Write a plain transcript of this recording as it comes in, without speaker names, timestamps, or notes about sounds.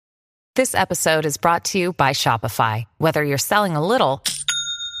This episode is brought to you by Shopify. Whether you're selling a little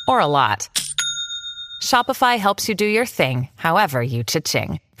or a lot, Shopify helps you do your thing, however you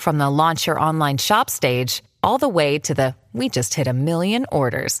cha-ching. From the launch your online shop stage, all the way to the we just hit 1 million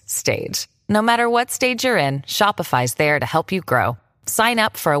orders stage. No matter what stage you're in, Shopify's there to help you grow. Sign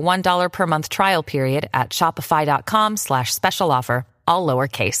up for a $1 per month trial period at shopify.com/special offer, all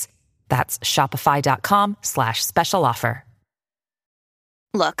lowercase. That's shopify.com/special offer.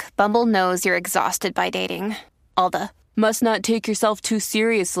 Look, Bumble knows you're exhausted by dating. All the must not take yourself too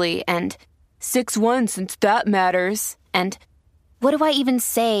seriously and 6'1" since that matters. And what do I even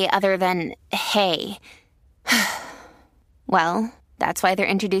say other than hey? Well, that's why they're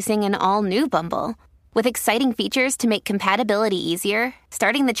introducing an all-new Bumble with exciting features to make compatibility easier,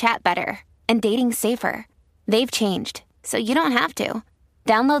 starting the chat better, and dating safer. They've changed, so you don't have to.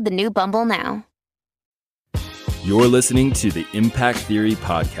 Download the new Bumble now. You're listening to the Impact Theory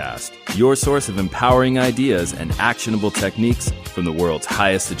Podcast, your source of empowering ideas and actionable techniques from the world's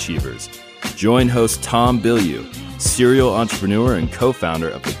highest achievers. Join host Tom Bilyeu, serial entrepreneur and co-founder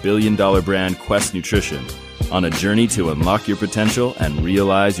of the billion-dollar brand Quest Nutrition, on a journey to unlock your potential and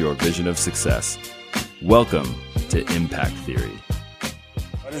realize your vision of success. Welcome to Impact Theory.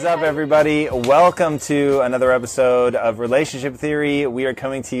 What is up, everybody? Welcome to another episode of Relationship Theory. We are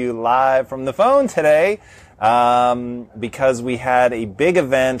coming to you live from the phone today because we had a big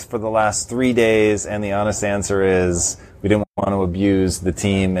event for the last 3 days, and the honest answer is we didn't want to abuse the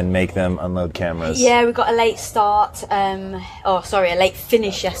team and make them unload cameras. Yeah, we got a late start, a late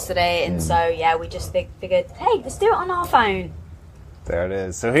finish yesterday, and so, yeah, we just figured, hey, let's do it on our phone. There it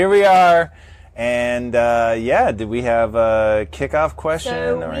is. So here we are, and did we have a kickoff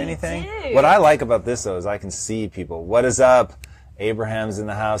question or anything? Do. What I like about this, though, is I can see people. What is up? Abraham's in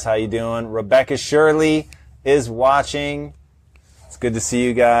the house. How you doing? Rebecca Shirley is watching. It's good to see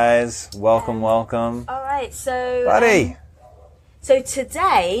you guys. Welcome. All right, so buddy. So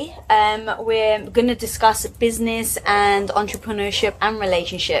today we're going to discuss business and entrepreneurship and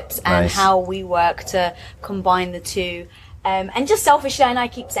relationships and how we work to combine the two. And just selfishly, I know I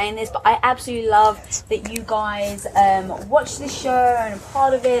keep saying this, but I absolutely love that you guys watch this show and are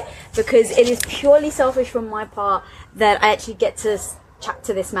part of it, because it is purely selfish from my part that I actually get to chat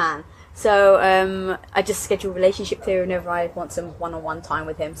to this man. So I just schedule Relationship Theory whenever I want some one-on-one time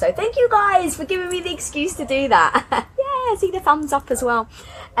with him. So thank you guys for giving me the excuse to do that. Yeah, see the thumbs up as well.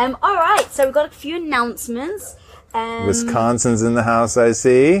 All right, so we've got a few announcements. Wisconsin's in the house, I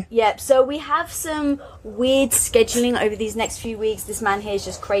see. Yep, so we have some weird scheduling over these next few weeks. This man here is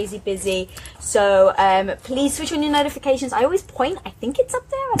just crazy busy. So please switch on your notifications. I always point, I think it's up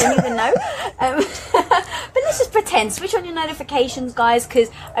there, I don't even know. But let's just pretend. Switch on your notifications, guys, because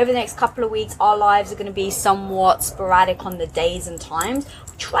over the next couple of weeks, our lives are going to be somewhat sporadic on the days and times.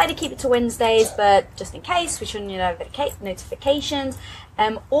 We try to keep it to Wednesdays, but just in case, switch on your notifications.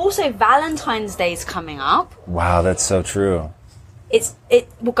 Also, Valentine's Day is coming up. Wow, that's so true. It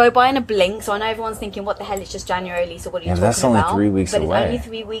will go by in a blink, so I know everyone's thinking, what the hell, it's just January, so what are you talking about? That's only 3 weeks away. But it's only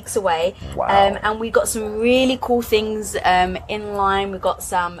 3 weeks away. Wow. And we got some really cool things in line. We got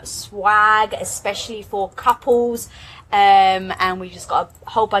some swag, especially for couples. And we just got a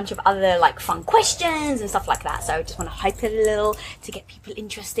whole bunch of other fun questions and stuff like that. So I just want to hype it a little to get people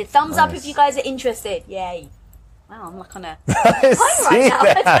interested. Thumbs up if you guys are interested. Yay. Wow, I'm on a high right now.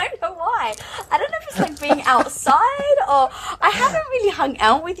 I don't know why. I don't know if it's being outside or I haven't really hung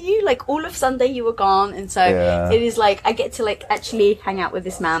out with you. All of Sunday you were gone, and so it is I get to actually hang out with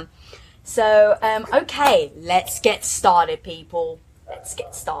this man. So okay, let's get started, people. Let's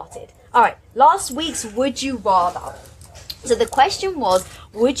get started. All right, last week's Would You Rather. So the question was,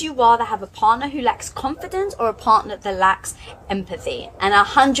 would you rather have a partner who lacks confidence or a partner that lacks empathy? And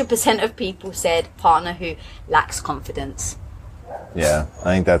 100% of people said partner who lacks confidence. Yeah, I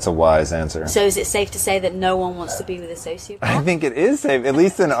think that's a wise answer. So is it safe to say that no one wants to be with a sociopath? I think it is safe, at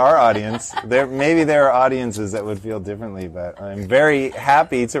least in our audience. Maybe there are audiences that would feel differently, but I'm very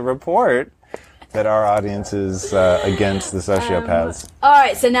happy to report that our audience is against the sociopaths. All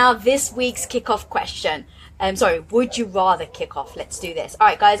right, so now this week's kickoff question. Would you rather kick off? Let's do this. All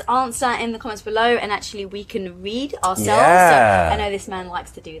right, guys, answer in the comments below, and actually we can read ourselves. Yeah. So I know this man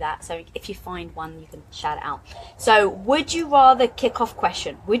likes to do that, so if you find one, you can shout it out. So, would you rather kick-off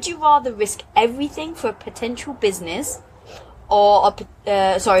question? Would you rather risk everything for a potential business, or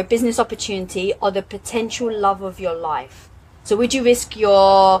a business opportunity, or the potential love of your life? So, would you risk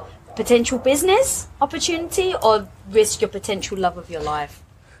your potential business opportunity, or risk your potential love of your life?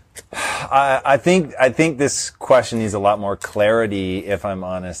 I think this question needs a lot more clarity, if I'm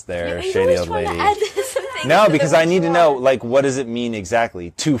honest there, He's shady always old trying lady. to add some things. No, because I need to know, like, what does it mean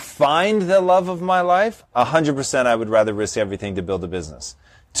exactly? To find the love of my life, 100% I would rather risk everything to build a business.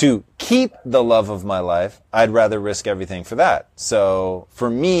 To keep the love of my life, I'd rather risk everything for that. So for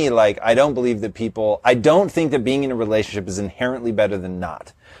me, like, I don't think that being in a relationship is inherently better than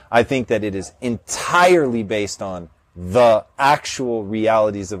not. I think that it is entirely based on the actual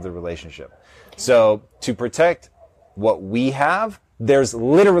realities of the relationship. So to protect what we have, there's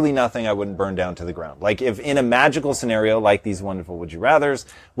literally nothing I wouldn't burn down to the ground. Like, if in a magical scenario like these wonderful Would You Rathers,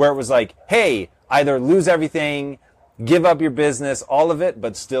 where it was like, hey, either lose everything, give up your business, all of it,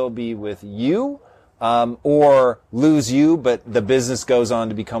 but still be with you, or lose you, but the business goes on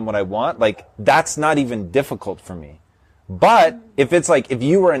to become what I want, like, that's not even difficult for me. But if it's like, if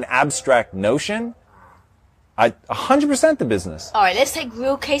you were an abstract notion, 100% the business. All right, let's take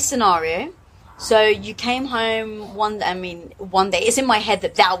real case scenario. So you came home one day, it's in my head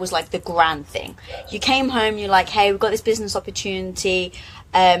that was like the grand thing. You came home, you're like, hey, we've got this business opportunity,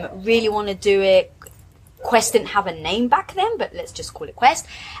 really want to do it. Quest didn't have a name back then, but let's just call it Quest.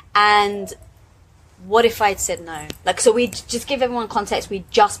 And what if I'd said no? Like, so we just give everyone context. We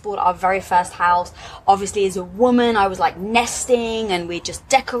just bought our very first house. Obviously, as a woman, I was like nesting, and we just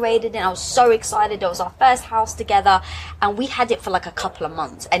decorated it. I was so excited. It was our first house together, and we had it for like a couple of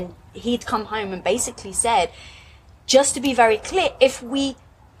months. And he'd come home and basically said, just to be very clear, if we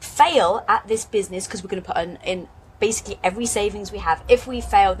fail at this business, because we're going to put in basically every savings we have, if we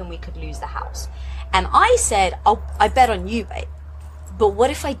fail, then we could lose the house. And I said, I bet on you, babe. But what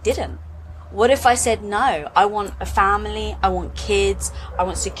if I didn't? What if I said, no, I want a family, I want kids, I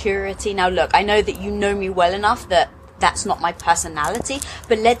want security. Now, look, I know that you know me well enough that that's not my personality,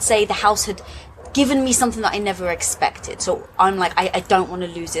 but let's say the house had given me something that I never expected. So I'm like, I don't want to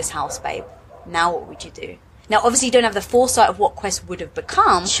lose this house, babe. Now what would you do? Now, obviously, you don't have the foresight of what Quest would have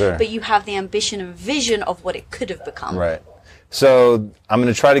become, sure, but you have the ambition and vision of what it could have become. Right. So I'm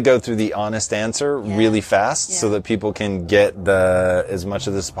going to try to go through the honest answer really fast so that people can get as much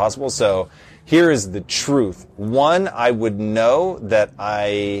of this as possible. So here is the truth. One, I would know that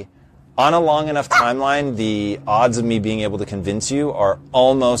on a long enough timeline, the odds of me being able to convince you are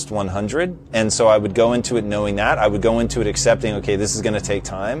almost 100. And so I would go into it knowing that. I would go into it accepting, okay, this is going to take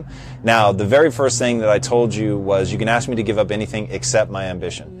time. Now, the very first thing that I told you was, you can ask me to give up anything except my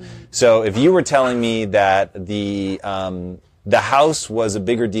ambition. So if you were telling me that the house was a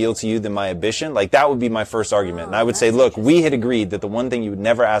bigger deal to you than my ambition, like, that would be my first argument. And I would say, look, we had agreed that the one thing you would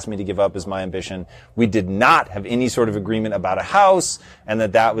never ask me to give up is my ambition. We did not have any sort of agreement about a house, and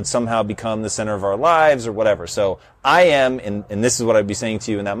that would somehow become the center of our lives or whatever. So I am, and this is what I'd be saying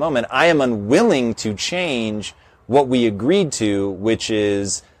to you in that moment, I am unwilling to change what we agreed to, which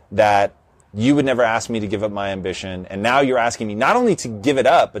is that you would never ask me to give up my ambition. And now you're asking me not only to give it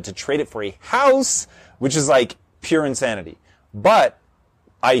up, but to trade it for a house, which is like pure insanity. But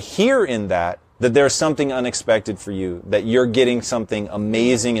I hear in that there's something unexpected for you, that you're getting something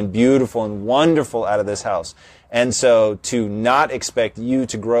amazing and beautiful and wonderful out of this house. And so to not expect you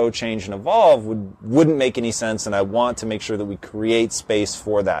to grow, change, and evolve wouldn't make any sense, and I want to make sure that we create space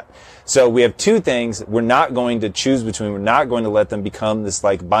for that. So we have two things we're not going to choose between. We're not going to let them become this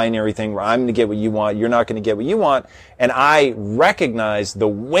like binary thing where I'm going to get what you want, you're not going to get what you want. And I recognize the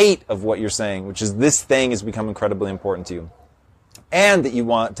weight of what you're saying, which is this thing has become incredibly important to you, and that you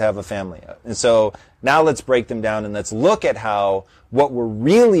want to have a family. And so now let's break them down, and let's look at how what we're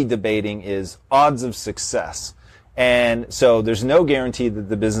really debating is odds of success. And so there's no guarantee that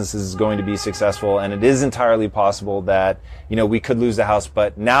the business is going to be successful, and it is entirely possible that, we could lose the house.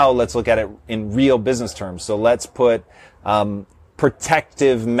 But now let's look at it in real business terms. So let's put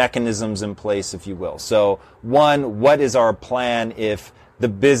protective mechanisms in place, if you will. So one, what is our plan if the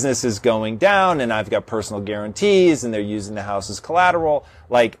business is going down and I've got personal guarantees and they're using the house as collateral?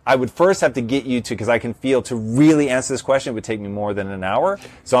 Like, I would first have to get you to, because I can feel to really answer this question, it would take me more than an hour.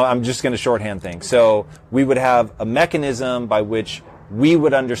 So I'm just going to shorthand things. So we would have a mechanism by which we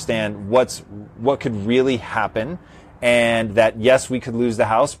would understand what could really happen, and that, yes, we could lose the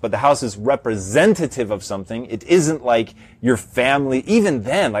house, but the house is representative of something. It isn't like your family, even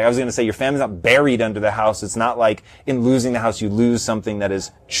then, like I was going to say, your family's not buried under the house. It's not like in losing the house, you lose something that is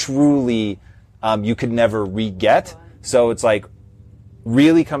truly, you could never re-get. So it's like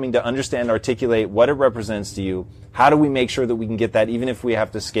really coming to understand, articulate what it represents to you. How do we make sure that we can get that, even if we have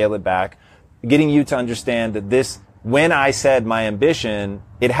to scale it back? Getting you to understand that when I said my ambition,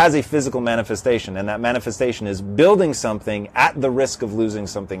 it has a physical manifestation, and that manifestation is building something at the risk of losing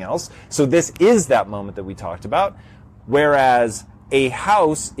something else. So this is that moment that we talked about. Whereas a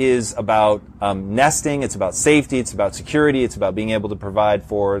house is about nesting, it's about safety, it's about security, it's about being able to provide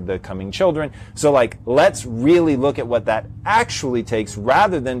for the coming children. So like, let's really look at what that actually takes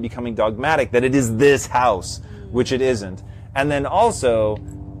rather than becoming dogmatic that it is this house, which it isn't. And then also,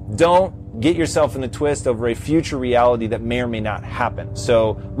 don't get yourself in a twist over a future reality that may or may not happen.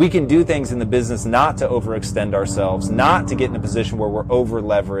 So we can do things in the business not to overextend ourselves, not to get in a position where we're over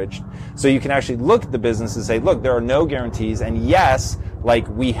leveraged. So you can actually look at the business and say, look, there are no guarantees. And yes, like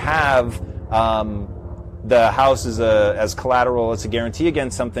we have, the house is as collateral, it's a guarantee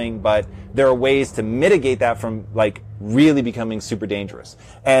against something, but there are ways to mitigate that from like really becoming super dangerous.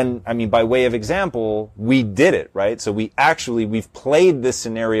 And I mean, by way of example, we did it, right? So we've played this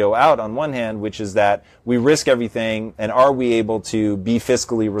scenario out on one hand, which is that we risk everything, and are we able to be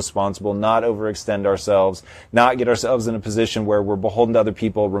fiscally responsible, not overextend ourselves, not get ourselves in a position where we're beholden to other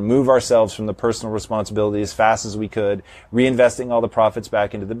people, remove ourselves from the personal responsibility as fast as we could, reinvesting all the profits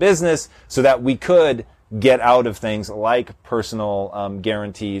back into the business so that we could get out of things like personal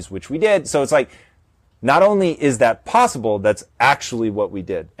guarantees, which we did. So it's like, not only is that possible, that's actually what we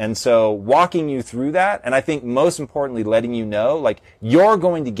did. And so walking you through that, and I think most importantly, letting you know, like, you're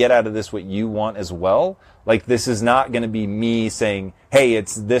going to get out of this what you want as well. Like, this is not going to be me saying, hey,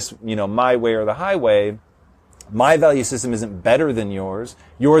 it's this, my way or the highway. My value system isn't better than yours.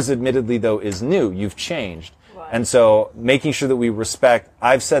 Yours, admittedly, though, is new. You've changed. Right. And so making sure that we respect,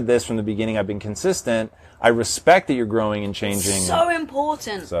 I've said this from the beginning, I've been consistent. I respect that you're growing and changing. It's so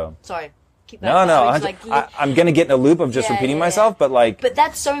important. So sorry. No, I'm going to get in a loop of just repeating myself, but like... But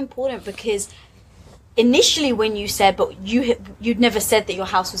that's so important because initially when you said, but you'd never said that your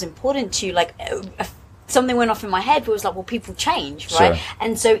house was important to you, like something went off in my head, but it was like, well, people change, right? Sure.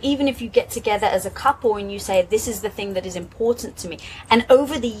 And so even if you get together as a couple and you say, this is the thing that is important to me, and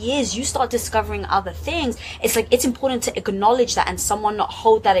over the years you start discovering other things, it's like, it's important to acknowledge that and someone not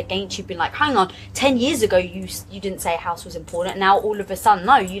hold that against you, being like, hang on, 10 years ago you didn't say a house was important, now all of a sudden,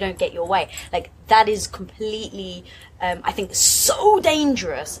 no, you don't get your way. Like, that is completely, I think, so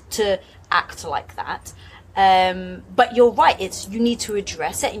dangerous to act like that. But you're right, you need to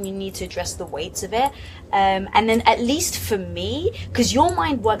address it and you need to address the weights of it. And then at least for me, because your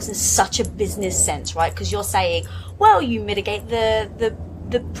mind works in such a business sense, right? Because you're saying, well, you mitigate the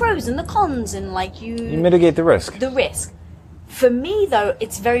pros and the cons, and like you mitigate the risk. The risk. For me, though,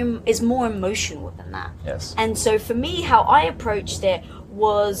 it's more emotional than that. Yes. And so for me, how I approached it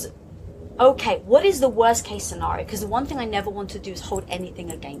was, okay, what is the worst case scenario? Because the one thing I never want to do is hold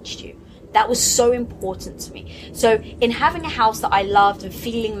anything against you. That was so important to me. So in having a house that I loved and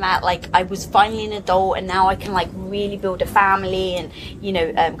feeling that like I was finally an adult and now I can like really build a family, and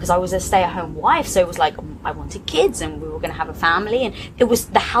because I was a stay-at-home wife, so it was like I wanted kids and we were going to have a family, and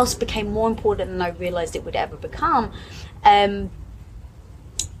the house became more important than I realized it would ever become. I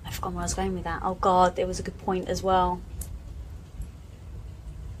forgot where I was going with that. Oh God, there was a good point as well.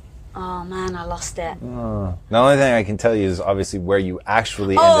 Oh man, I lost it. The only thing I can tell you is obviously where you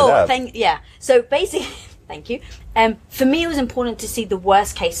actually ended up. So basically, thank you. For me, it was important to see the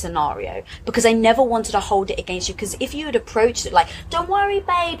worst case scenario because I never wanted to hold it against you. Because if you had approached it like, "Don't worry,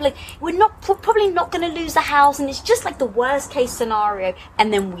 babe, like we're probably not going to lose the house," and it's just like the worst case scenario,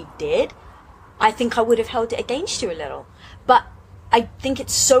 and then we did, I think I would have held it against you a little. But I think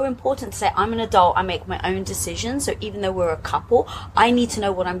it's so important to say, I'm an adult, I make my own decisions, so even though we're a couple, I need to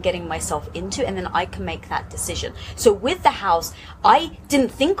know what I'm getting myself into, and then I can make that decision. So with the house, I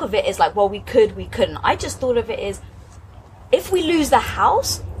didn't think of it as like, well, we couldn't. I just thought of it as, if we lose the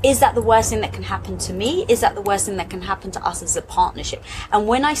house, is that the worst thing that can happen to me? Is that the worst thing that can happen to us as a partnership? And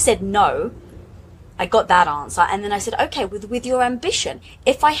when I said no, I got that answer, and then I said, okay, with your ambition,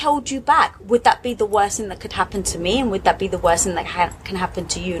 if I held you back, would that be the worst thing that could happen to me, and would that be the worst thing that can happen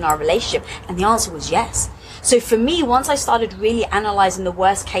to you in our relationship? And the answer was yes. So for me, once I started really analyzing the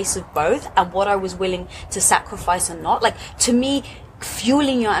worst case of both and what I was willing to sacrifice and not, like, to me,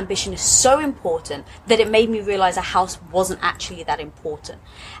 fueling your ambition is so important that it made me realize a house wasn't actually that important.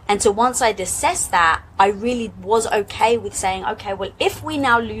 And so once I'd assessed that, I really was okay with saying, okay, well, if we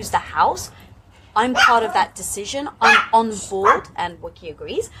now lose the house, I'm part of that decision. I'm on board, and Wiki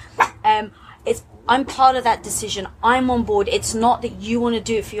agrees. I'm part of that decision. I'm on board. It's not that you want to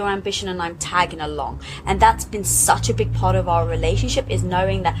do it for your ambition and I'm tagging along. And that's been such a big part of our relationship, is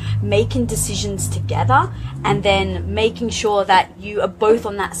knowing that making decisions together and then making sure that you are both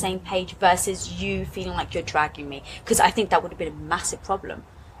on that same page versus you feeling like you're dragging me. Because I think that would have been a massive problem.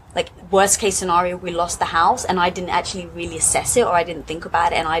 Like, worst case scenario, we lost the house and I didn't actually really assess it, or I didn't think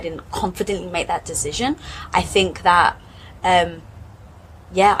about it and I didn't confidently make that decision. I think that,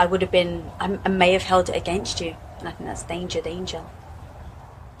 I would have been, I may have held it against you. And I think that's danger.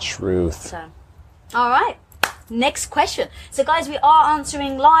 Truth. So, all right. Next question. So guys, we are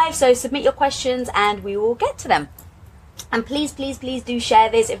answering live, so submit your questions and we will get to them. And please do share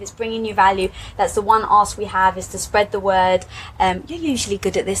this if it's bringing you value. That's the one ask we have, is to spread the word. You're usually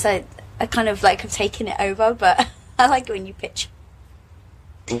good at this. I kind of like have taken it over, but I like it when you pitch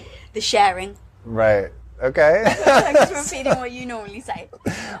the sharing. Right. Okay. I'm just repeating what you normally say.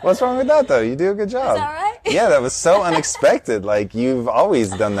 What's wrong with that, though? You do a good job. Is that right? Yeah, that was so unexpected. Like, you've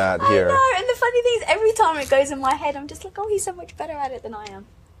always done that here. I know, and the funny thing is, every time it goes in my head, I'm just like, oh, he's so much better at it than I am.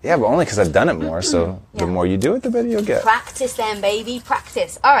 Yeah, but only because I've done it more, so the more you do it, the better you'll get. Practice then, baby,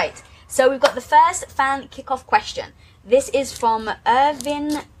 practice. All right, so we've got the first fan kickoff question. This is from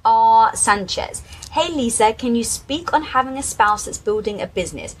Irvin R. Sanchez. Hey Lisa, can you speak on having a spouse that's building a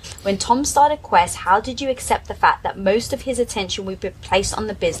business? When Tom started Quest, how did you accept the fact that most of his attention would be placed on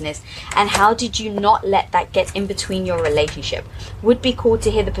the business, and how did you not let that get in between your relationship? Would be cool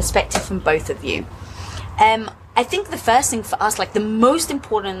to hear the perspective from both of you. I think the first thing for us, like the most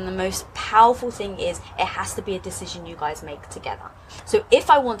important and the most powerful thing, is it has to be a decision you guys make together. So if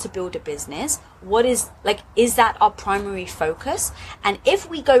I want to build a business, is that our primary focus? And if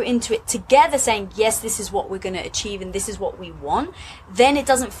we go into it together saying, yes, this is what we're going to achieve and this is what we want, then it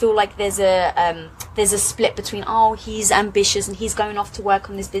doesn't feel like there's a split between, oh, he's ambitious and he's going off to work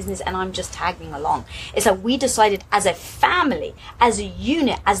on this business and I'm just tagging along. It's like we decided as a family, as a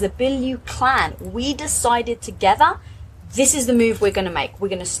unit, as the Bilyeu clan, we decided together, this is the move we're going to make. We're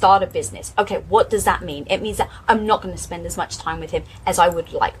going to start a business. Okay, what does that mean? It means that I'm not going to spend as much time with him as I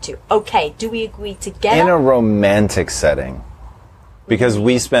would like to. Okay, do we agree together? In a romantic setting. Because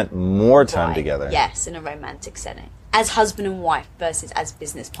we spent more time together. Yes, in a romantic setting. As husband and wife versus as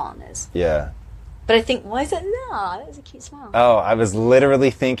business partners. Yeah. But I think, why is that? No, that was a cute smile. Oh, I was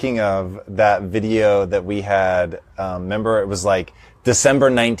literally thinking of that video that we had. Remember, it was like December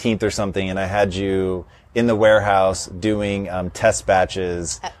 19th or something, and I had you in the warehouse doing test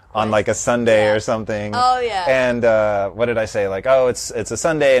batches on like a Sunday or something. Oh, yeah. And what did I say? Like, oh, it's a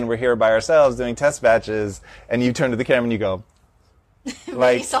Sunday and we're here by ourselves doing test batches. And you turn to the camera and you go,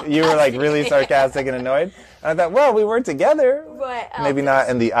 like, you were like really sarcastic and annoyed. And I thought, well, we were together. Right. Maybe not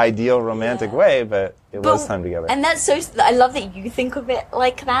in the ideal romantic way, but it was time together. And that's so, I love that you think of it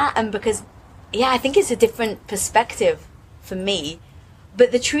like that. And because, yeah, I think it's a different perspective for me.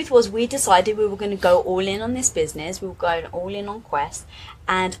 But the truth was, we decided we were going to go all in on this business. We were going all in on Quest.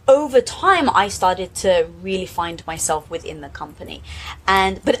 And over time, I started to really find myself within the company.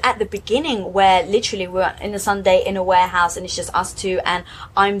 But at the beginning, where literally we're in a Sunday in a warehouse and it's just us two, and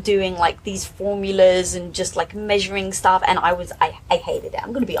I'm doing like these formulas and just like measuring stuff. And I hated it.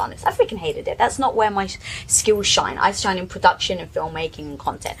 I'm going to be honest. I freaking hated it. That's not where my skills shine. I shine in production and filmmaking and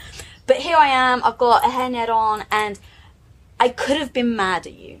content. But here I am. I've got a hairnet on, and I could have been mad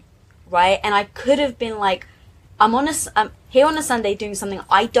at you, right? And I could have been like, I'm here on a Sunday doing something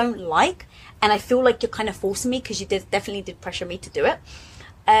I don't like, and I feel like you're kind of forcing me, because you definitely did pressure me to do it.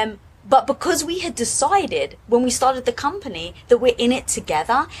 But because we had decided when we started the company that we're in it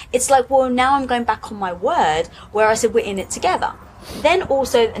together, it's like, well, now I'm going back on my word where I said we're in it together. Then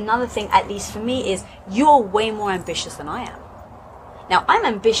also another thing, at least for me, is you're way more ambitious than I am. Now, I'm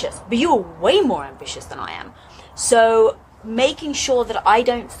ambitious, but you're way more ambitious than I am. So making sure that I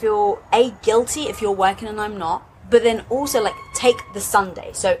don't feel guilty if you're working and I'm not, but then also like take the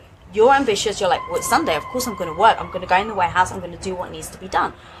Sunday. So you're ambitious, you're like, well, it's Sunday, of course I'm going to work, I'm going to go in the warehouse, I'm going to do what needs to be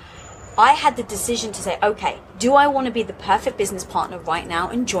done. I had the decision to say, okay, do I want to be the perfect business partner right now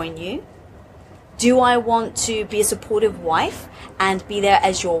and join you? Do I want to be a supportive wife and be there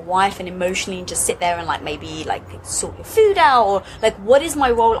as your wife and emotionally and just sit there and like maybe like sort your food out, or like what is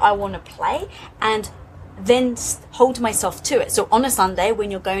my role I want to play? And then hold myself to it. So on a Sunday,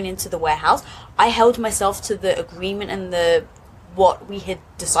 when you're going into the warehouse, I held myself to the agreement and what we had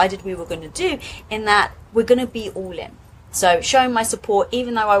decided we were going to do, in that we're going to be all in. So showing my support,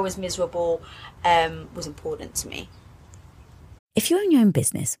 even though I was miserable, was important to me. If you own your own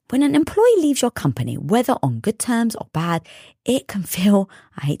business, when an employee leaves your company, whether on good terms or bad, it can feel,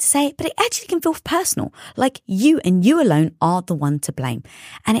 I hate to say it, but it actually can feel personal, like you and you alone are the one to blame.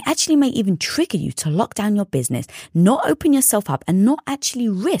 And it actually may even trigger you to lock down your business, not open yourself up, and not actually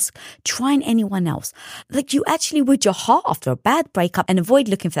risk trying anyone else. Like you actually would your heart after a bad breakup and avoid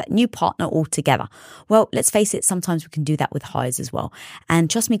looking for that new partner altogether. Well, let's face it, sometimes we can do that with hires as well.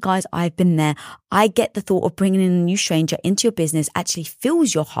 And trust me, guys, I've been there. I get the thought of bringing in a new stranger into your business actually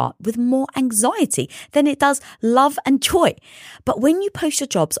fills your heart with more anxiety than it does love and joy. But when you post your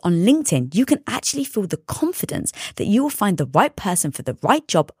jobs on LinkedIn, you can actually feel the confidence that you will find the right person for the right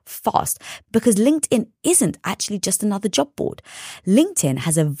job fast, because LinkedIn isn't actually just another job board. LinkedIn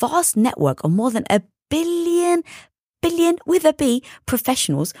has a vast network of more than a billion with a B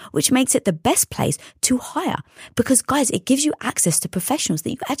professionals, which makes it the best place to hire. Because guys, it gives you access to professionals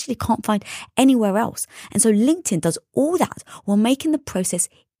that you actually can't find anywhere else. And so LinkedIn does all that while making the process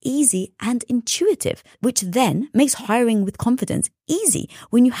easy and intuitive, which then makes hiring with confidence easy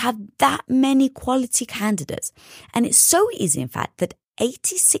when you have that many quality candidates. And it's so easy, in fact, that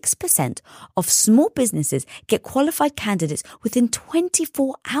 86% of small businesses get qualified candidates within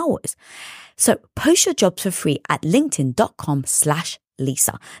 24 hours. So post your jobs for free at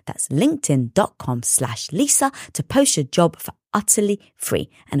linkedin.com/Lisa. That's linkedin.com/Lisa to post your job for utterly free.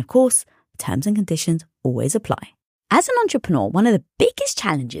 And of course, terms and conditions always apply. As an entrepreneur, one of the biggest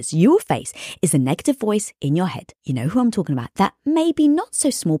challenges you will face is the negative voice in your head. You know who I'm talking about? That maybe not so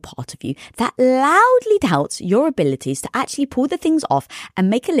small part of you that loudly doubts your abilities to actually pull the things off and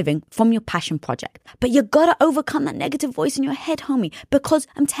make a living from your passion project. But you gotta overcome that negative voice in your head, homie, because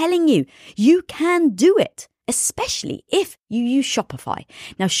I'm telling you, you can do it. Especially if you use Shopify.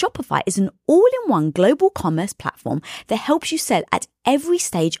 Now, Shopify is an all-in-one global commerce platform that helps you sell at every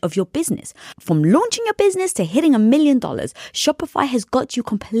stage of your business. From launching your business to hitting $1 million, Shopify has got you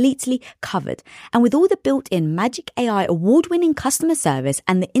completely covered. And with all the built-in Magic AI award-winning customer service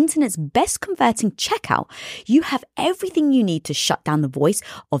and the internet's best converting checkout, you have everything you need to shut down the voice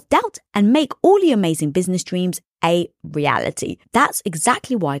of doubt and make all your amazing business dreams a reality. That's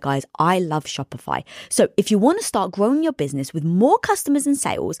exactly why, guys, I love Shopify. So if you want to start growing your business with more customers and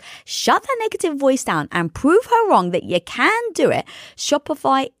sales, shut that negative voice down and prove her wrong that you can do it,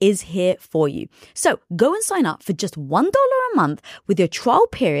 Shopify is here for you. So go and sign up for just $1 a month with your trial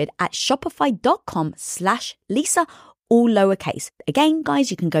period at shopify.com/Lisa, all lowercase. Again,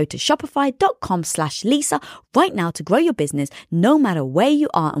 guys, you can go to shopify.com/Lisa right now to grow your business no matter where you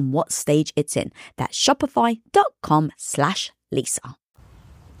are and what stage it's in. That's shopify.com/Lisa.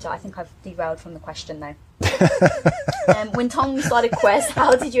 So I think I've derailed from the question though. When Tom started Quest,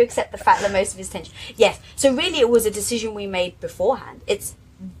 how did you accept the fact that most of his attention? Yes. So really it was a decision we made beforehand. It's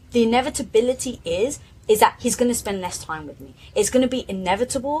the inevitability is that he's going to spend less time with me. It's going to be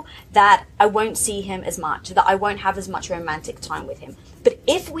inevitable that I won't see him as much, that I won't have as much romantic time with him. But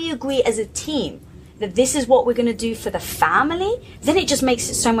if we agree as a team that this is what we're going to do for the family, then it just makes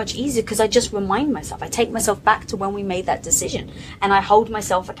it so much easier because I just remind myself, I take myself back to when we made that decision and I hold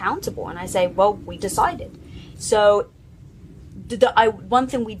myself accountable and I say, well, we decided. So one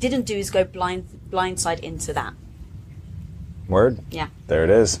thing we didn't do is go blindside into that. Word? Yeah. There it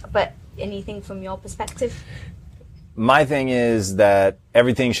is. But anything from your perspective? My thing is that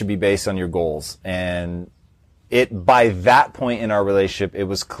everything should be based on your goals. And by that point in our relationship, it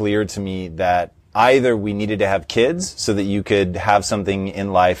was clear to me that either we needed to have kids so that you could have something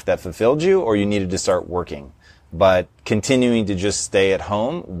in life that fulfilled you, or you needed to start working. But continuing to just stay at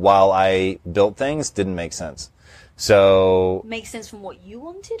home while I built things didn't make sense. So makes sense from what you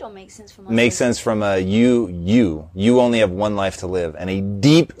wanted, or makes sense from us? Makes sense from you only have one life to live, and a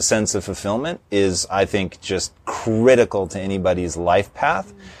deep sense of fulfillment is, I think, just critical to anybody's life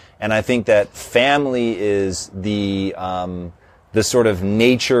path. And I think that family is the sort of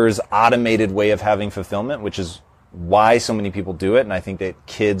nature's automated way of having fulfillment, which is why so many people do it. And I think that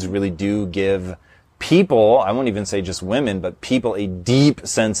kids really do give people, I won't even say just women, but people, a deep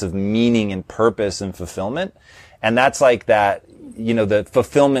sense of meaning and purpose and fulfillment. And that's like that, the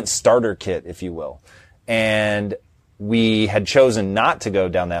fulfillment starter kit, if you will. And we had chosen not to go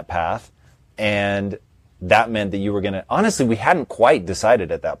down that path. And that meant that you were going to, honestly, we hadn't quite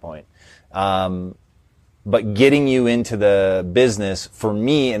decided at that point. But getting you into the business for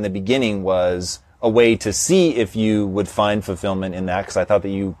me in the beginning was a way to see if you would find fulfillment in that, because I thought that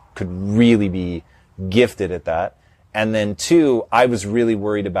you could really be gifted at that. And then two, I was really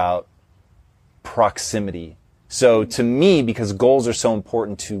worried about proximity. So to me, because goals are so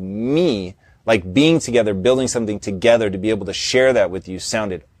important to me, like being together, building something together, to be able to share that with you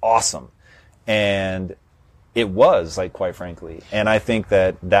sounded awesome. And it was, like, quite frankly. And I think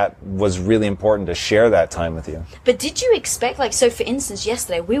that was really important to share that time with you. But did you expect, so for instance,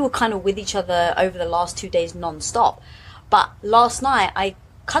 yesterday, we were kind of with each other over the last 2 days non-stop. But last night, I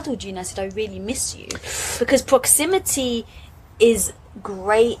cuddled you and I said, I really miss you. Because proximity is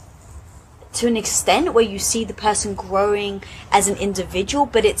great to an extent where you see the person growing as an individual,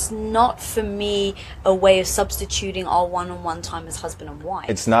 but it's not, for me, a way of substituting our one-on-one time as husband and wife.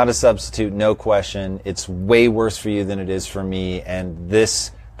 It's not a substitute, no question. It's way worse for you than it is for me. And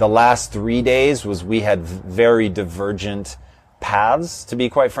the The last 3 days we had very divergent paths, to be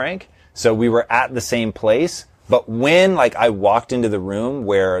quite frank. So we were at the same place. But when I walked into the room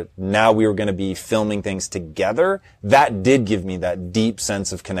where now we were going to be filming things together, that did give me that deep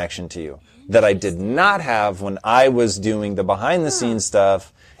sense of connection to you that I did not have when I was doing the behind the scenes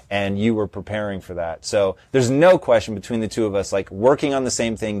stuff and you were preparing for that. So there's no question between the two of us, working on the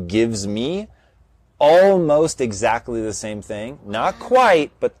same thing gives me almost exactly the same thing. Not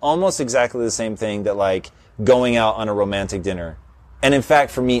quite, but almost exactly the same thing that going out on a romantic dinner. And in fact,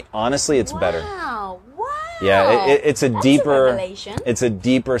 for me, honestly, it's better. Wow. Yeah, it's a That's deeper, a revelation. it's a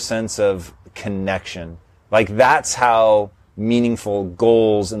deeper sense of connection. That's how meaningful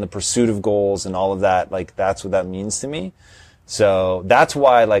goals and the pursuit of goals and all of that, that's what that means to me. So that's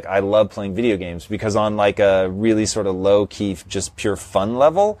why, I love playing video games, because on a really sort of low key, just pure fun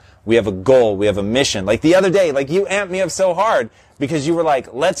level, we have a goal, we have a mission. The other day, you amped me up so hard because you were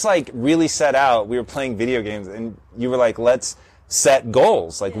let's really set out. We were playing video games and you were let's set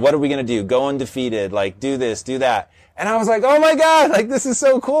goals. What are we going to do? Go undefeated, do this, do that. And I was oh my God, this is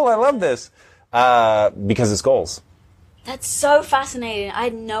so cool. I love this. Because it's goals. That's so fascinating. I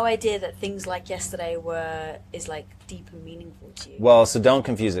had no idea that things like yesterday is deep and meaningful to you. Well, so don't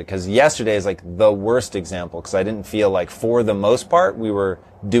confuse it, because yesterday is the worst example, because I didn't feel for the most part we were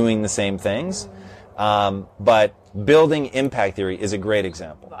doing the same things. But building impact theory is a great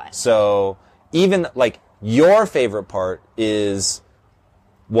example. Right. So even your favorite part is,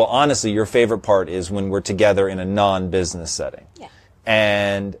 well, honestly, your favorite part is when we're together in a non-business setting. Yeah.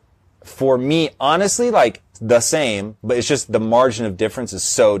 And for me, honestly, the same, but it's just the margin of difference is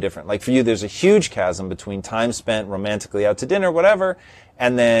so different. For you, there's a huge chasm between time spent romantically out to dinner, whatever,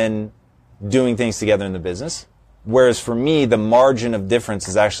 and then doing things together in the business. Whereas for me, the margin of difference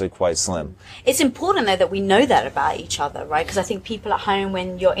is actually quite slim. It's important, though, that we know that about each other, right? Because I think people at home,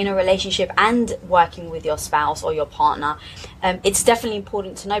 when you're in a relationship and working with your spouse or your partner, it's definitely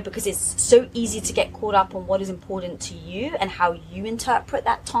important to know, because it's so easy to get caught up on what is important to you and how you interpret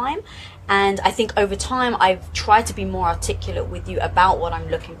that time. And I think over time, I've tried to be more articulate with you about what I'm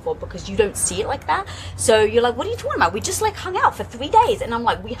looking for, because you don't see it like that. So you're what are you talking about? We just hung out for 3 days. And I'm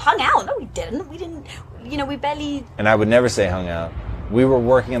we hung out. No, we didn't. We didn't, we barely. And I would never say hung out. We were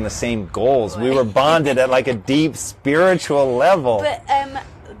working on the same goals. We were bonded at a deep spiritual level. But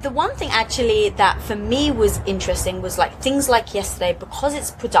the one thing actually that for me was interesting was things like yesterday, because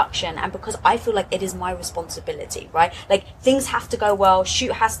it's production and because I feel it is my responsibility, right? Things have to go well,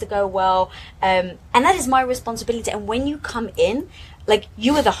 shoot has to go well, and that is my responsibility. And when you come in,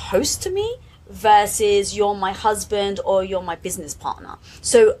 you are the host to me versus you're my husband or you're my business partner.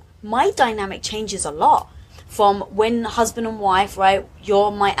 So my dynamic changes a lot. From when husband and wife, right?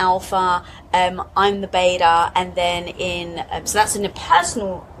 You're my alpha, I'm the beta, and then so that's in a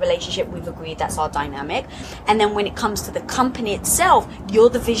personal relationship, we've agreed that's our dynamic. And then when it comes to the company itself, you're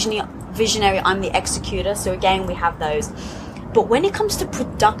the visionary, I'm the executor. So again, we have those. But when it comes to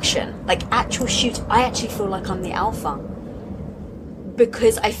production, actual shoot, I actually feel I'm the alpha.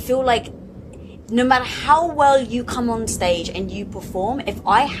 Because I feel no matter how well you come on stage and you perform, if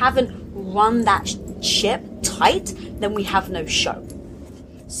I haven't run that ship tight, then we have no show.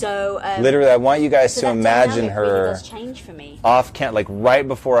 So literally, I want you guys to imagine her really does change for me. off camera, right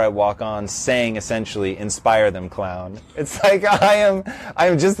before I walk on, saying essentially, "Inspire them, clown." It's I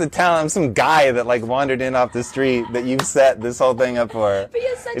am just the talent. I'm some guy that wandered in off the street that you've set this whole thing up for. But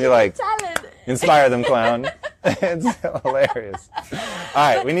you're such and you're a good talent. Inspire them, clown. It's hilarious.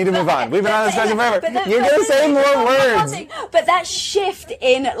 All right, we need to move on. We've been on this discussion forever. You're going to say more words. But that shift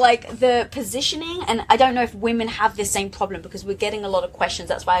in the positioning, and I don't know if women have this same problem, because we're getting a lot of questions.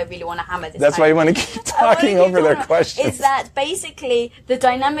 That's why I really want to hammer this. That's why you want to keep talking over their questions. Is that basically the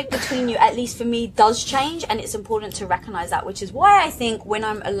dynamic between you, at least for me, does change, and it's important to recognize that, which is why I think when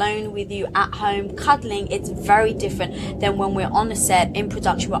I'm alone with you at home, cuddling, it's very different than when we're on a set in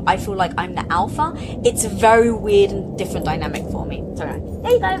production where I feel I'm the alpha. It's a very weird and different dynamic for me. So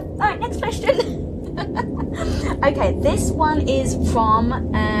there you go. All right, next question. Okay, this one is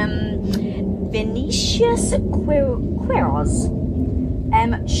from Vinicius Quiros.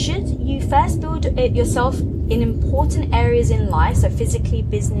 Should you first build it yourself in important areas in life, so physically,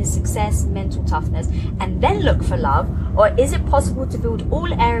 business, success, mental toughness, and then look for love? Or is it possible to build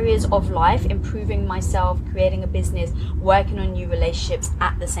all areas of life, improving myself, creating a business, working on new relationships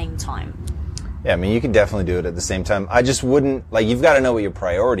at the same time? Yeah, I mean, you can definitely do it at the same time. I just wouldn't, you've got to know what your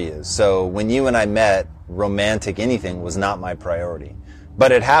priority is. So when you and I met, romantic anything was not my priority.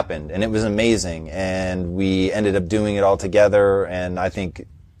 But it happened, and it was amazing, and we ended up doing it all together, and I think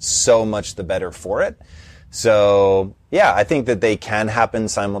so much the better for it. So yeah, I think that they can happen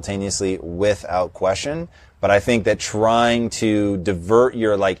simultaneously without question. But I think that trying to divert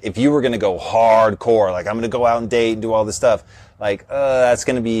your, like, if you were going to go hardcore, like I'm going to go out and date and do all this stuff, like, that's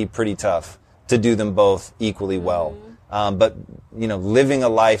going to be pretty tough to do them both equally well. But, you know, living a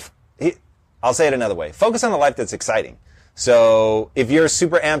life, I'll say it another way. Focus on a life that's exciting. So if you're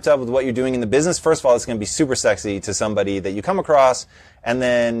super amped up with what you're doing in the business, first of all, it's going to be super sexy to somebody that you come across. And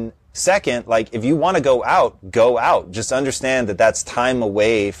then second, like, if you want to go out, go out. Just understand that that's time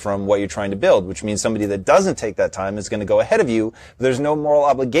away from what you're trying to build, which means somebody that doesn't take that time is going to go ahead of you. There's no moral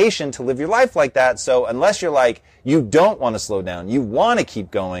obligation to live your life like that. So unless you're like, you don't want to slow down, you want to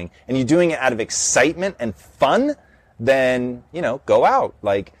keep going, and you're doing it out of excitement and fun, then, you know, go out.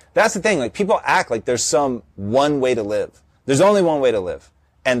 Like, that's the thing. Like, people act like there's some one way to live. There's only one way to live.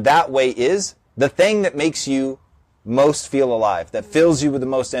 And that way is the thing that makes you most feel alive, that fills you with the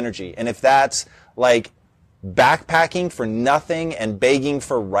most energy. And if that's like backpacking for nothing and begging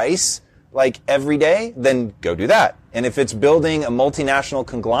for rice like every day, then go do that. And if it's building a multinational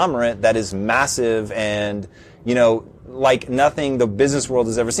conglomerate that is massive and, you know, like nothing the business world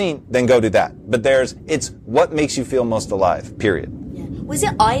has ever seen, then go do that. But it's what makes you feel most alive, period. Yeah. Was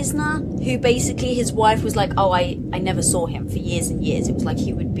it Eisner who basically his wife was like, oh, I never saw him for years and years. It was like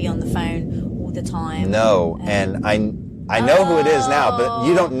he would be on the phone all the time. No, and I know who it is now, but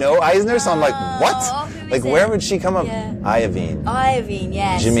you don't know Eisner, so I'm like, what? Like, where would she come up? Yeah. Iovine,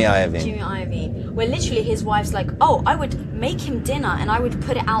 yes. Jimmy Iovine. Jimmy Iovine. Where literally his wife's like, oh, I would make him dinner and I would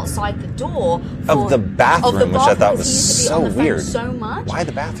put it outside the door of the bathroom, which I thought was so weird. So much. Why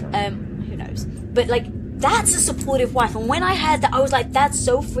the bathroom? Who knows? But like, that's a supportive wife. And when I heard that, I was like, that's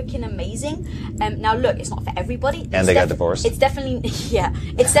so freaking amazing. Now look, it's not for everybody. And they got divorced. It's definitely, yeah,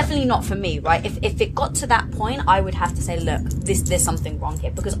 it's definitely not for me, right? If it got to that point, I would have to say, look, there's something wrong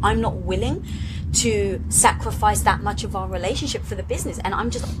here, because I'm not willing to sacrifice that much of our relationship for the business. And I'm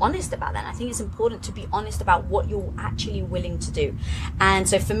just honest about that. And I think it's important to be honest about what you're actually willing to do. And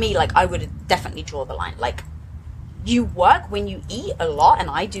so for me, like, I would definitely draw the line. Like, you work when you eat a lot, and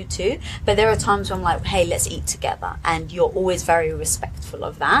I do too, but there are times when I'm like, hey, let's eat together, and you're always very respectful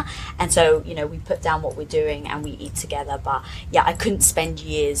of that. And so, you know, we put down what we're doing and we eat together. But yeah, I couldn't spend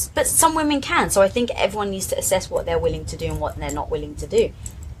years, but some women can. So I think everyone needs to assess what they're willing to do and what they're not willing to do.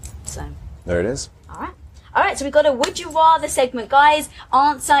 So there it is. All right, so we got a Would You Rather segment. Guys,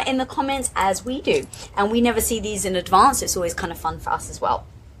 answer in the comments as we do. And we never see these in advance. It's always kind of fun for us as well.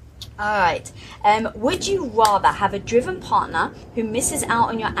 All right. Would you rather have a driven partner who misses out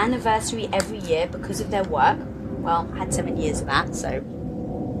on your anniversary every year because of their work? Well, I had 7 years of that, so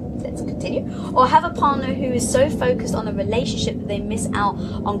let's continue. Or have a partner who is so focused on the relationship that they miss out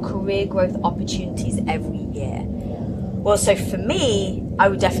on career growth opportunities every year? Well, so for me, I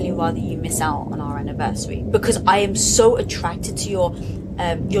would definitely rather you miss out on our anniversary, because I am so attracted to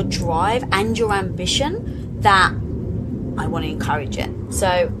your drive and your ambition that I want to encourage it.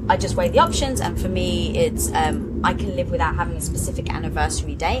 So I just weigh the options, and for me, it's I can live without having a specific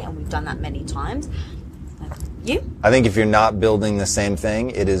anniversary date, and we've done that many times. You? I think if you're not building the same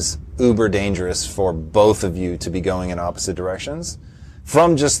thing, it is uber dangerous for both of you to be going in opposite directions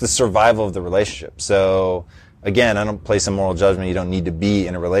from just the survival of the relationship. So again, I don't place a moral judgment. You don't need to be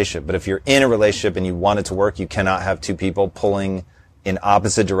in a relationship. But if you're in a relationship and you want it to work, you cannot have two people pulling in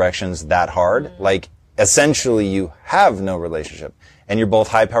opposite directions that hard. Mm-hmm. Like, essentially, you have no relationship. And you're both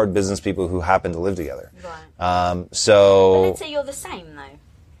high-powered business people who happen to live together. Right. But let's say you're the same, though.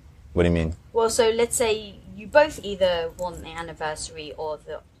 What do you mean? Well, so let's say you both either want the anniversary or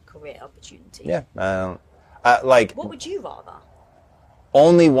the career opportunity. Yeah. What would you rather?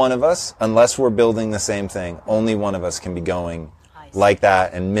 Only one of us, unless we're building the same thing, only one of us can be going like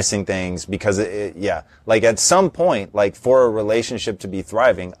that and missing things, because like at some point, like for a relationship to be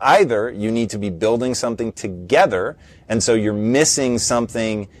thriving, either you need to be building something together, and so you're missing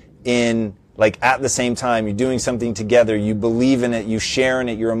something in, like, at the same time, you're doing something together, you believe in it, you share in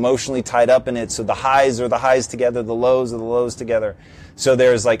it, you're emotionally tied up in it, so the highs are the highs together, the lows are the lows together. So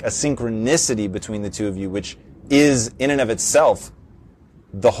there's like a synchronicity between the two of you, which is in and of itself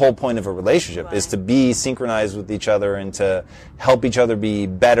the whole point of a relationship, right, is to be synchronized with each other and to help each other be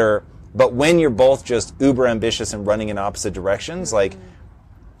better. But when you're both just uber ambitious and running in opposite directions, like,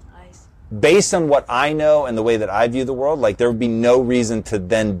 based on what I know and the way that I view the world, like, there would be no reason to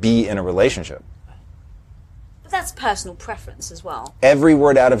then be in a relationship. But that's personal preference as well. Every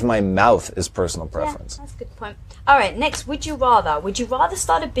word out of my mouth is personal preference. Yeah, that's a good point. All right, next, would you rather? Would you rather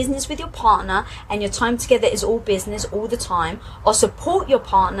start a business with your partner and your time together is all business all the time, or support your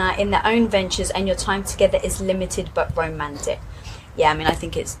partner in their own ventures and your time together is limited but romantic? yeah, I mean, I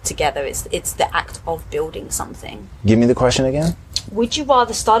think it's together. It's the act of building something. Give me the question again. Would you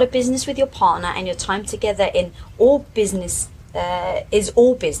rather start a business with your partner and your time together in all business is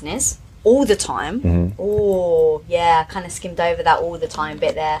all business all the time? Mm-hmm. Oh, yeah, I kind of skimmed over that all the time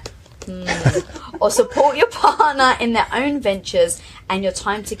bit there. Or support your partner in their own ventures and your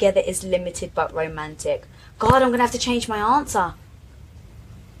time together is limited but romantic. God, I'm going to have to change my answer.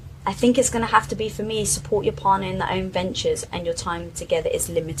 I think it's going to have to be, for me, support your partner in their own ventures and your time together is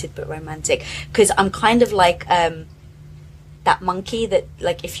limited but romantic. Because I'm kind of like that monkey that,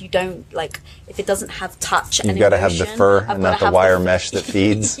 like, if you don't, like, if it doesn't have touch and you've got to have the fur and not the wire mesh that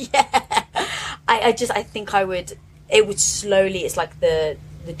feeds. Yeah. I think I would, it would slowly, it's like the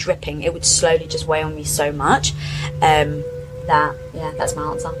dripping, it would slowly just weigh on me so much. That's my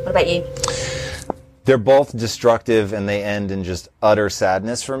answer. What about you? They're both destructive and they end in just utter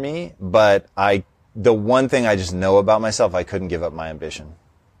sadness for me. But the one thing I just know about myself, I couldn't give up my ambition.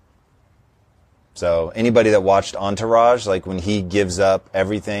 So anybody that watched Entourage, like when he gives up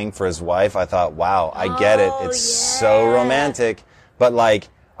everything for his wife, I thought, wow, I get it. It's so romantic. But like,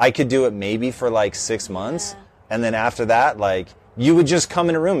 I could do it maybe for like 6 months. And then after that, like, you would just come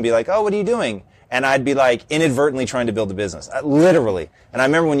in a room and be like, oh, what are you doing? And I'd be like inadvertently trying to build a business, literally. And I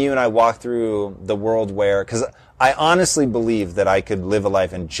remember when you and I walked through the world where, because I honestly believe that I could live a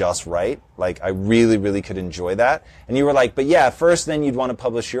life and just write. Like I really, really could enjoy that. And you were like, but yeah, first then you'd want to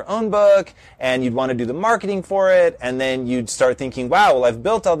publish your own book and you'd want to do the marketing for it. And then you'd start thinking, wow, well, I've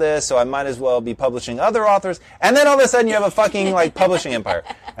built all this, so I might as well be publishing other authors. And then all of a sudden you have a fucking like publishing empire.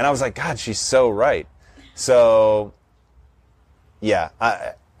 And I was like, God, she's so right. So yeah,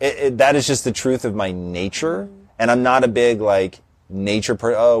 that is just the truth of my nature. And I'm not a big like nature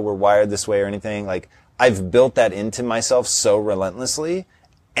we're wired this way or anything. Like I've built that into myself so relentlessly.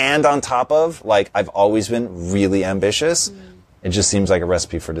 And on top of, like, I've always been really ambitious. It just seems like a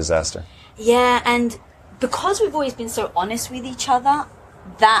recipe for disaster. Yeah, and because we've always been so honest with each other,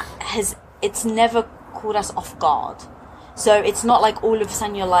 it's never caught us off guard. So it's not like all of a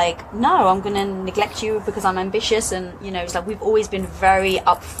sudden you're like, no, I'm going to neglect you because I'm ambitious. And, you know, it's like we've always been very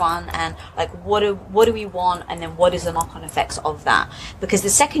upfront and like, what do we want? And then what is the knock-on effects of that? Because the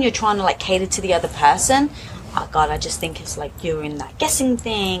second you're trying to like cater to the other person, oh God, I just think it's like you're in that guessing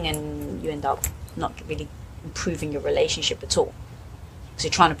thing and you end up not really improving your relationship at all. So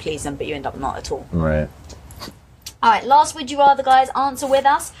you're trying to please them, but you end up not at all. Right. All right, last would you rather, guys. Answer with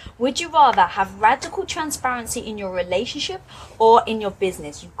us. Would you rather have radical transparency in your relationship or in your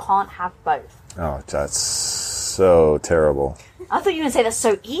business? You can't have both. Oh, that's so terrible. I thought you were going to say that's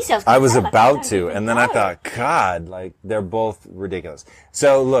so easy. I was about to, and then I thought, God, like, they're both ridiculous.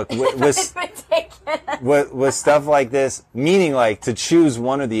 So, look, with stuff like this, meaning, like, to choose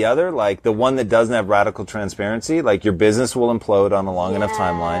one or the other, like, the one that doesn't have radical transparency, like, your business will implode on a long enough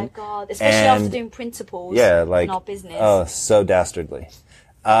timeline. God, especially after doing principles like, in our business. Oh, so dastardly.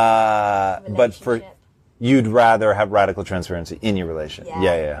 But you'd rather have radical transparency in your relationship.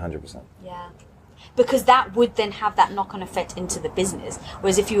 Yeah, 100%. Yeah. Because that would then have that knock-on effect into the business.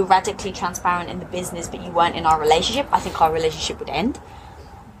 Whereas if you were radically transparent in the business but you weren't in our relationship, I think our relationship would end.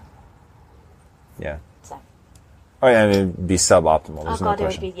 Yeah. So. Oh yeah, I mean, it'd be suboptimal. There's oh no God,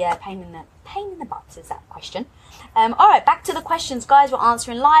 question. It would be pain in the butts is that question. All right, back to the questions, guys. We're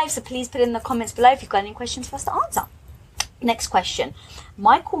answering live, so please put in the comments below if you've got any questions for us to answer. Next question,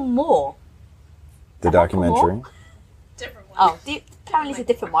 Michael Moore. The documentary. Moore? Different one. Oh, apparently it's a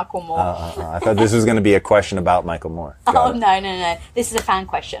different Michael Moore. I thought this was going to be a question about Michael Moore. No. This is a fan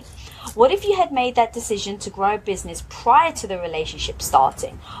question. What if you had made that decision to grow a business prior to the relationship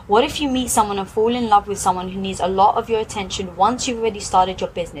starting? What if you meet someone and fall in love with someone who needs a lot of your attention once you've already started your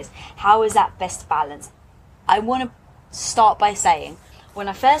business? How is that best balance? I want to start by saying, when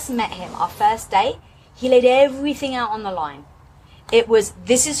I first met him, our first date, he laid everything out on the line. It was,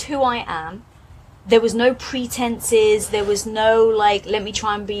 this is who I am. There was no pretenses. There was no like, let me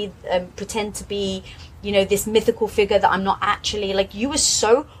try and be, pretend to be, you know, this mythical figure that I'm not actually. Like, you were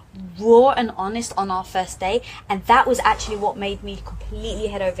so raw and honest on our first day, and that was actually what made me completely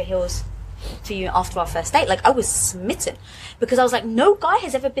head over heels for you after our first date. Like, I was smitten because I was like, no guy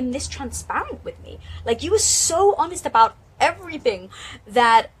has ever been this transparent with me. Like, you were so honest about everything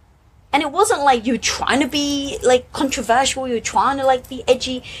that. And it wasn't like you were trying to be like controversial, you were trying to like be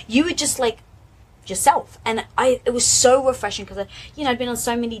edgy. You were just like yourself. And it was so refreshing because I'd been on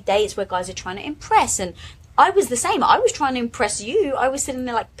so many dates where guys are trying to impress, and I was the same. I was trying to impress you. I was sitting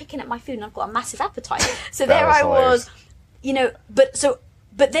there like picking at my food, and I've got a massive appetite. So there I was,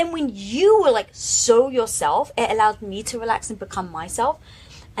 but then when you were like so yourself, it allowed me to relax and become myself.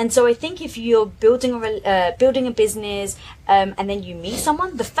 And so I think if you're building a business and then you meet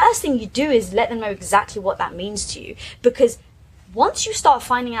someone, the first thing you do is let them know exactly what that means to you. Because once you start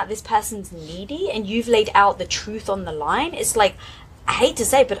finding out this person's needy and you've laid out the truth on the line, it's like, I hate to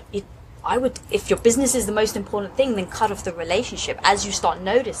say it, but if your business is the most important thing, then cut off the relationship as you start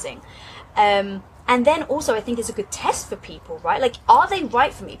noticing. And then also I think it's a good test for people, right? Like, are they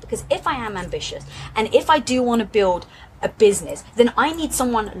right for me? Because if I am ambitious and if I do want to build a business, then I need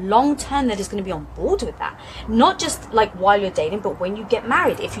someone long term that is going to be on board with that. Not just like while you're dating, but when you get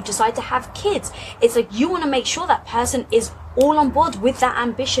married, if you decide to have kids, it's like you want to make sure that person is all on board with that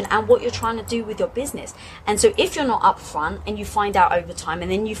ambition and what you're trying to do with your business. And so if you're not upfront and you find out over time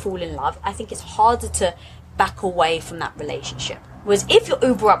and then you fall in love, I think it's harder to back away from that relationship. Whereas if you're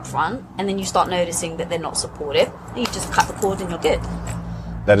uber upfront and then you start noticing that they're not supportive, you just cut the cord and you're good.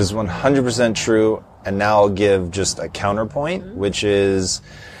 That is 100% true. And now I'll give just a counterpoint, which is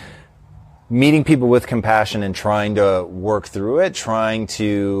meeting people with compassion and trying to work through it, trying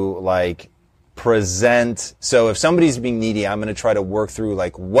to like present. So if somebody's being needy, I'm going to try to work through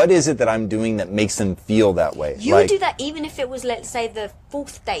like, what is it that I'm doing that makes them feel that way? You would do that even if it was, let's say, the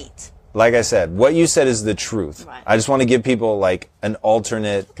 4th date. Like I said, what you said is the truth. Right. I just want to give people like an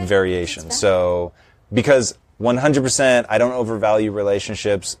alternate variation. So because 100%, I don't overvalue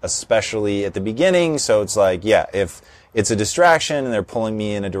relationships, especially at the beginning. So it's like, yeah, if it's a distraction and they're pulling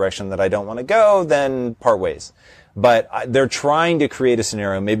me in a direction that I don't want to go, then part ways. But they're trying to create a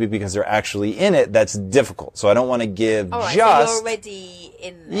scenario, maybe because they're actually in it, that's difficult. So I don't want to give so you're already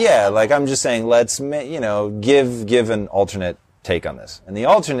in there. Yeah, like I'm just saying, let's, give an alternate take on this. And the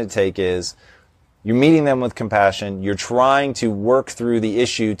alternate take is, you're meeting them with compassion. You're trying to work through the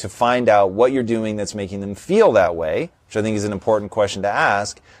issue to find out what you're doing that's making them feel that way, which I think is an important question to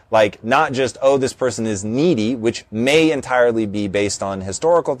ask. Like, not just, oh, this person is needy, which may entirely be based on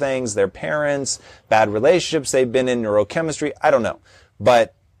historical things, their parents, bad relationships they've been in, neurochemistry, I don't know.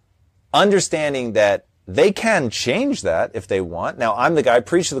 But understanding that they can change that if they want. Now, I'm the guy,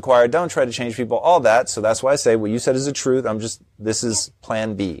 preach to the choir, don't try to change people, all that. So that's why I say what you said is the truth. This is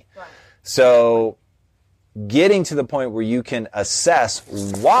plan B. Right. So getting to the point where you can assess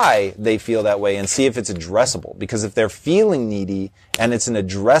why they feel that way and see if it's addressable. Because if they're feeling needy and it's an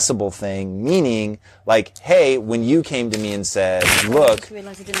addressable thing, meaning like, hey, when you came to me and said, look. I just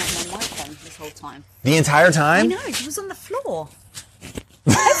realized I didn't have my mic on this whole time. The entire time? I know, it was on the floor.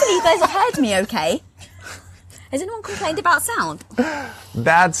 Hopefully you guys have heard me okay. Has anyone complained about sound?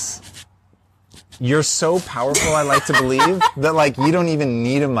 You're so powerful, I like to believe, that like you don't even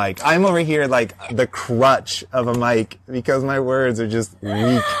need a mic. I'm over here like the crutch of a mic because my words are just weak.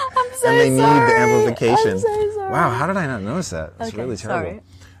 I'm so and they sorry. need the amplification. I'm so sorry. Wow, how did I not notice that? It's really terrible.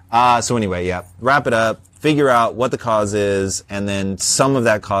 Sorry. So anyway, yeah, wrap it up, figure out what the cause is, and then some of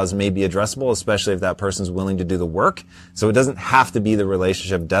that cause may be addressable, especially if that person's willing to do the work. So it doesn't have to be the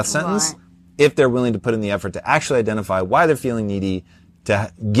relationship death sentence. Right. If they're willing to put in the effort to actually identify why they're feeling needy,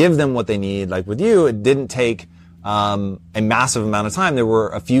 to give them what they need. Like with you, it didn't take a massive amount of time. There were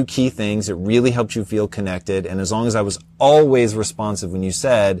a few key things that really helped you feel connected. And as long as I was always responsive when you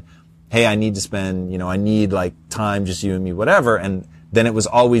said, hey, I need to spend, I need like time, just you and me, whatever. And then it was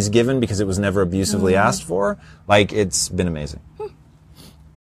always given because it was never abusively asked for. Like, it's been amazing.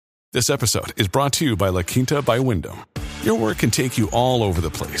 This episode is brought to you by La Quinta by Wyndham. Your work can take you all over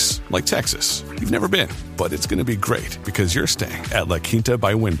the place, like Texas. You've never been, but it's going to be great because you're staying at La Quinta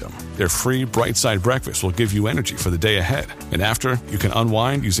by Wyndham. Their free Bright Side breakfast will give you energy for the day ahead. And after, you can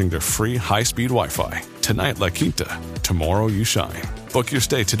unwind using their free high-speed Wi-Fi. Tonight, La Quinta. Tomorrow, you shine. Book your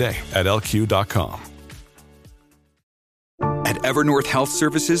stay today at LQ.com. At Evernorth Health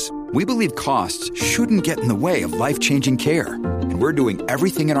Services, we believe costs shouldn't get in the way of life-changing care. And we're doing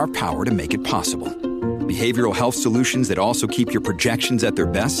everything in our power to make it possible. Behavioral health solutions that also keep your projections at their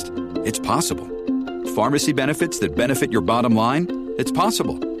best? It's possible. Pharmacy benefits that benefit your bottom line? It's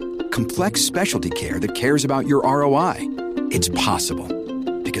possible. Complex specialty care that cares about your ROI? It's possible.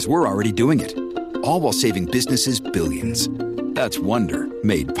 Because we're already doing it. All while saving businesses billions. That's Wonder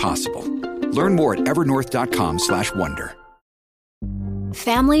made possible. Learn more at evernorth.com/wonder.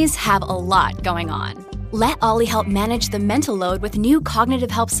 Families have a lot going on. Let Ollie help manage the mental load with new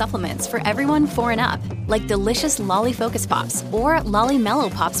cognitive help supplements for everyone 4 and up, like delicious Lolly Focus Pops or Lolly Mellow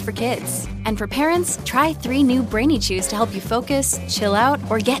Pops for kids. And for parents, try 3 new Brainy Chews to help you focus, chill out,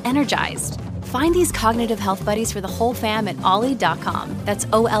 or get energized. Find these cognitive health buddies for the whole fam at ollie.com. That's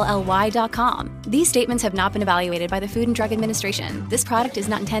OLLY.com. These statements have not been evaluated by the Food and Drug Administration. This product is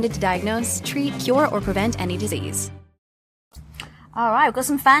not intended to diagnose, treat, cure, or prevent any disease. All right, we've got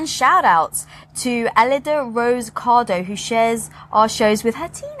some fan shout-outs to Alida Rose Cardo, who shares our shows with her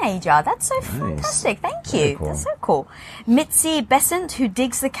teenager. That's so fantastic. Thank you. Cool. That's so cool. Mitzi Besant, who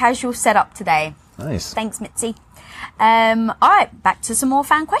digs the casual setup today. Nice. Thanks, Mitzi. All right, back to some more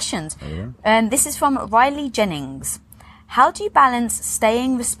fan questions. This is from Riley Jennings. How do you balance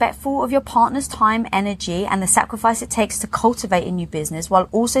staying respectful of your partner's time, energy, and the sacrifice it takes to cultivate a new business while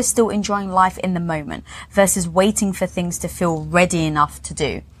also still enjoying life in the moment versus waiting for things to feel ready enough to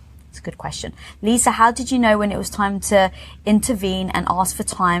do? It's a good question. Lisa, how did you know when it was time to intervene and ask for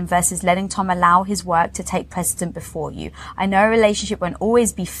time versus letting Tom allow his work to take precedent before you? I know a relationship won't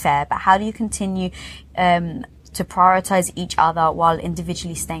always be fair, but how do you continue to prioritize each other while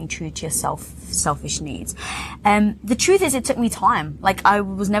individually staying true to your selfish needs? The truth is, it took me time. Like, I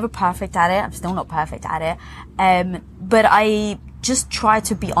was never perfect at it. I'm still not perfect at it. But I just try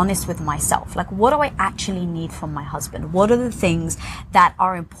to be honest with myself. Like, what do I actually need from my husband? What are the things that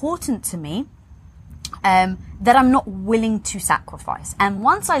are important to me, that I'm not willing to sacrifice? And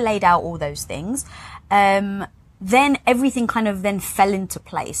once I laid out all those things, then everything kind of then fell into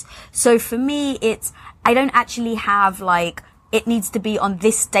place. So for me, I don't actually have like, it needs to be on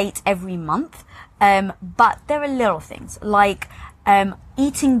this date every month. But there are little things like,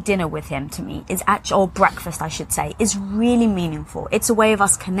 eating dinner with him to me is or breakfast, I should say, is really meaningful. It's a way of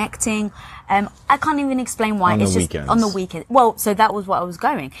us connecting. I can't even explain why. It's just on the weekend. Well, so that was what I was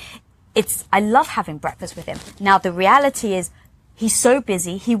going. I love having breakfast with him. Now, the reality is, he's so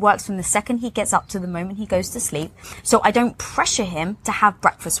busy. He works from the second he gets up to the moment he goes to sleep. So I don't pressure him to have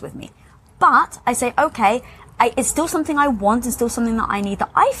breakfast with me. But I say, okay, it's still something I want and still something that I need,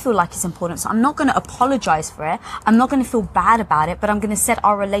 that I feel like is important. So I'm not going to apologize for it. I'm not going to feel bad about it, but I'm going to set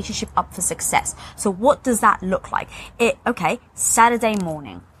our relationship up for success. So what does that look like? Okay, Saturday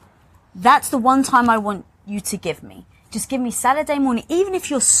morning. That's the one time I want you to give me. Just give me Saturday morning, even if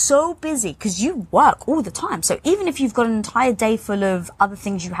you're so busy, because you work all the time. So even if you've got an entire day full of other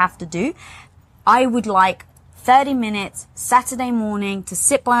things you have to do, I would like 30 minutes Saturday morning to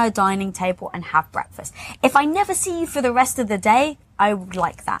sit by a dining table and have breakfast. If I never see you for the rest of the day, I would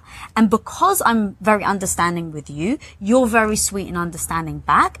like that. And because I'm very understanding with you, you're very sweet and understanding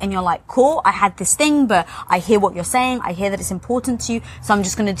back. And you're like, cool, I had this thing, but I hear what you're saying. I hear that it's important to you. So I'm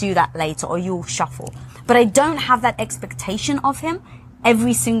just going to do that later, or you'll shuffle. But I don't have that expectation of him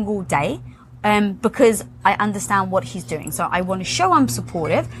every single day. Because I understand what he's doing. So I want to show I'm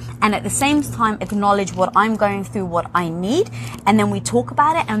supportive and at the same time acknowledge what I'm going through, what I need. And then we talk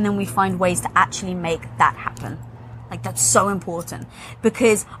about it and then we find ways to actually make that happen. Like, that's so important,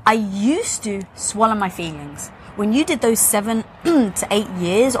 because I used to swallow my feelings. When you did those 7 to 8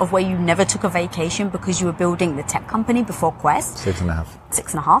 years of where you never took a vacation because you were building the tech company before Quest.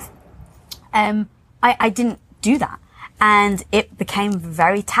 6.5. I didn't do that. And it became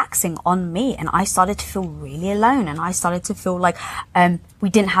very taxing on me. And I started to feel really alone. And I started to feel like, we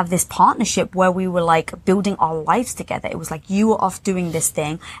didn't have this partnership where we were like building our lives together. It was like you were off doing this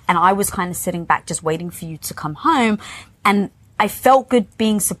thing and I was kind of sitting back just waiting for you to come home. And I felt good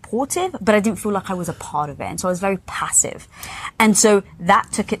being supportive, but I didn't feel like I was a part of it. And so I was very passive. And so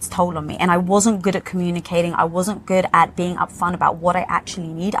that took its toll on me. And I wasn't good at communicating. I wasn't good at being upfront about what I actually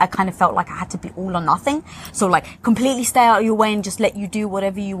need. I kind of felt like I had to be all or nothing. So like completely stay out of your way and just let you do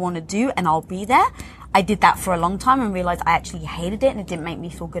whatever you want to do and I'll be there. I did that for a long time and realized I actually hated it and it didn't make me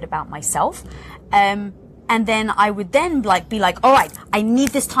feel good about myself. And then I would then be like, all right, I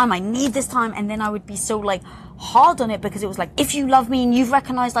need this time. And then I would be so like hard on it because it was like, if you love me and you've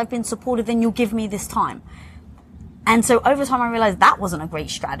recognized I've been supportive, then you'll give me this time. And so over time I realized that wasn't a great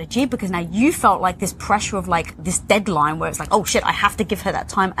strategy, because now you felt like this pressure of like this deadline where it's like, oh shit, I have to give her that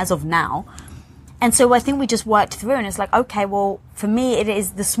time as of now. And so I think we just worked through and it's like, okay, well, for me, it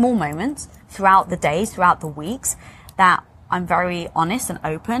is the small moments throughout the days, throughout the weeks that I'm very honest and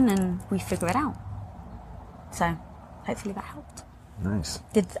open and we figure it out. So hopefully that helped. Nice.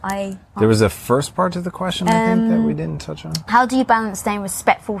 There was a first part to the question, I think, that we didn't touch on. How do you balance staying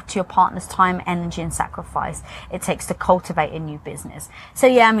respectful to your partner's time, energy, and sacrifice it takes to cultivate a new business? So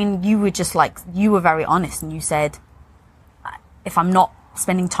yeah, I mean, you were very honest and you said, if I'm not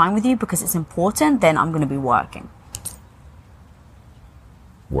spending time with you because it's important, then I'm going to be working.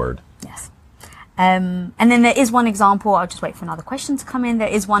 Word. Yes. And then there is one example, I'll just wait for another question to come in. There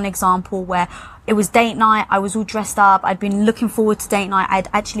is one example where it was date night. I was all dressed up. I'd been looking forward to date night. I'd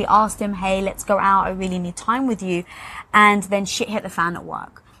actually asked him, hey, let's go out. I really need time with you. And then shit hit the fan at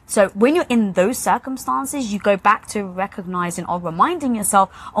work. So when you're in those circumstances, you go back to recognizing or reminding yourself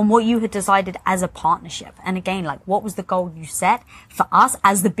on what you had decided as a partnership. And again, like, what was the goal you set for us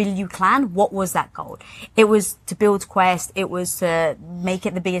as the Bilyeu clan? What was that goal? It was to build Quest. It was to make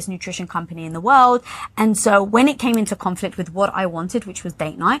it the biggest nutrition company in the world. And so when it came into conflict with what I wanted, which was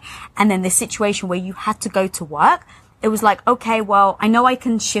date night, and then the situation where you had to go to work, it was like, okay, well, I know I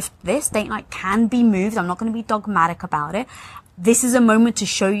can shift this. Date night can be moved. I'm not going to be dogmatic about it. This is a moment to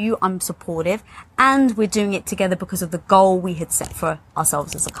show you I'm supportive, and we're doing it together because of the goal we had set for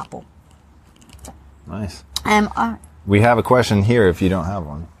ourselves as a couple. Nice. We have a question here if you don't have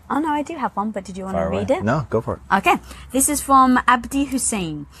one. Oh, no, I do have one, but did you want to read it? No, go for it. Okay. This is from Abdi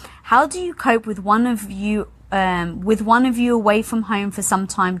Hussein. How do you cope with one of you away from home for some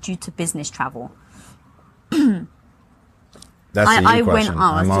time due to business travel? That's a you question.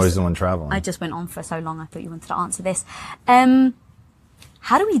 I'm always the one traveling. I just went on for so long. I thought you wanted to answer this.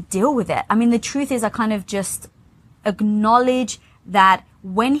 How do we deal with it? I mean, the truth is I kind of just acknowledge that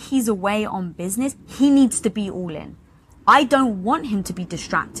when he's away on business, he needs to be all in. I don't want him to be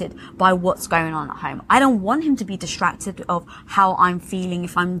distracted by what's going on at home. I don't want him to be distracted of how I'm feeling,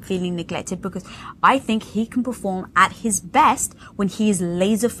 if I'm feeling neglected, because I think he can perform at his best when he is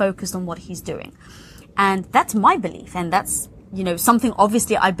laser focused on what he's doing. And that's my belief. And that's, something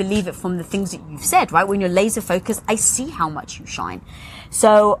obviously I believe it from the things that you've said, right? When you're laser focused, I see how much you shine.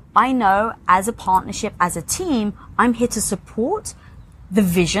 So I know as a partnership, as a team, I'm here to support the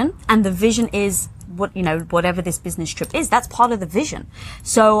vision, and the vision is whatever this business trip is, that's part of the vision.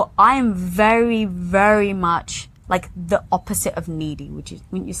 So I am very, very much like the opposite of needy,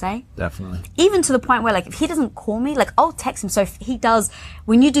 wouldn't you say? Definitely. Even to the point where, like, if he doesn't call me, like, I'll text him. So if he does,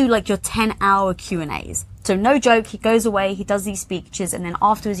 when you do like your 10-hour Q&As, so no joke, he goes away, he does these speeches, and then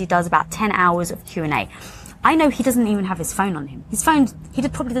afterwards he does about 10 hours of Q&A. I know he doesn't even have his phone on him. His phone, he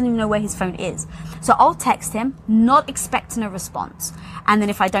probably doesn't even know where his phone is. So I'll text him, not expecting a response. And then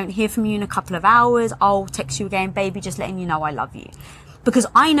if I don't hear from you in a couple of hours, I'll text you again, baby, just letting you know I love you. Because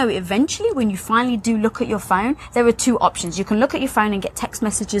I know eventually when you finally do look at your phone, there are two options. You can look at your phone and get text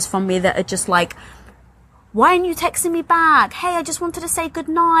messages from me that are just like, why aren't you texting me back? Hey, I just wanted to say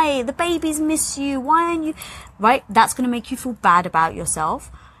goodnight. The babies miss you. Why aren't you? Right? That's going to make you feel bad about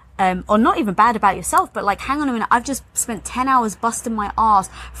yourself. Or not even bad about yourself, but like, hang on a minute, I've just spent 10 hours busting my ass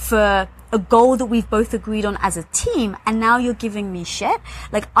for a goal that we've both agreed on as a team, and now you're giving me shit.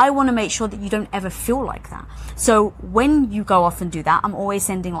 Like, I want to make sure that you don't ever feel like that. So when you go off and do that, I'm always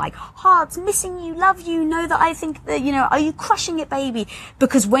sending like hearts, missing you, love you, know that I think that, are you crushing it, baby?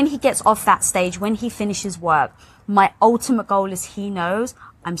 Because when he gets off that stage, when he finishes work, my ultimate goal is he knows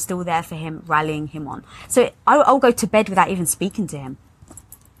I'm still there for him, rallying him on. So I'll go to bed without even speaking to him.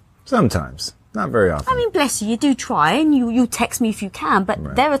 Sometimes. Not very often. I mean, bless you, you do try, and you text me if you can, but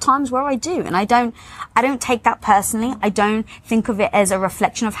right. There are times where I do, and I don't take that personally. I don't think of it as a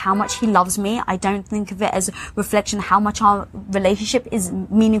reflection of how much he loves me. I don't think of it as a reflection of how much our relationship is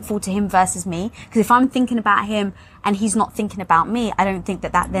meaningful to him versus me. Because if I'm thinking about him and he's not thinking about me, I don't think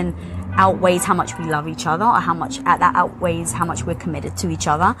that then outweighs how much we love each other, or that outweighs how much we're committed to each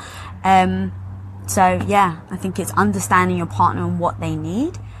other. So yeah, I think it's understanding your partner and what they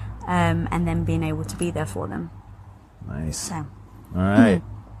need. And then being able to be there for them. Nice. So. All right.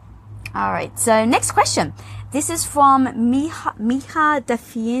 All right. So next question. This is from Miha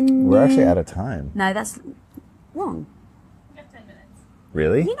Defieni. We're actually out of time. No, that's wrong. We got 10 minutes.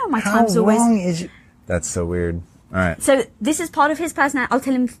 Really? You know my time's always... How long is you... That's so weird. All right. So this is part of his personality. I'll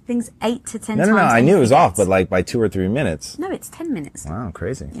tell him things 8 to 10 times. No. I knew it was off, but like by 2 or 3 minutes. No, it's 10 minutes. Wow,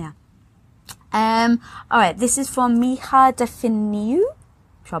 crazy. Yeah. All right. This is from Miha Defieni.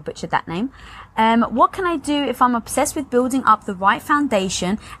 I butchered that name. What can I do if I'm obsessed with building up the right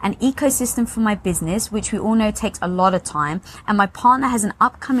foundation and ecosystem for my business, which we all know takes a lot of time, and my partner has an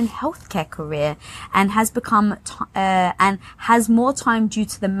upcoming healthcare career and has has more time due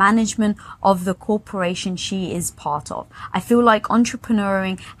to the management of the corporation she is part of? I feel like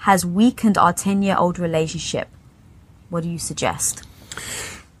entrepreneuring has weakened our 10-year-old relationship. What do you suggest?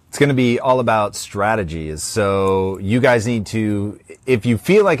 It's going to be all about strategies. So you guys need to, if you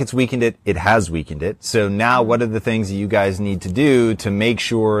feel like it's weakened it, it has weakened it. So now what are the things that you guys need to do to make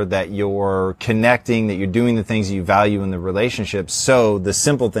sure that you're connecting, that you're doing the things that you value in the relationship? So the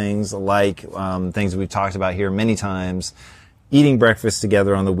simple things like things that we've talked about here many times, eating breakfast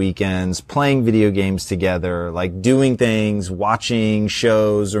together on the weekends, playing video games together, like doing things, watching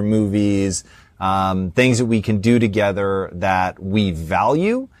shows or movies, things that we can do together that we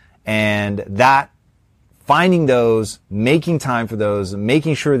value. And that finding those, making time for those,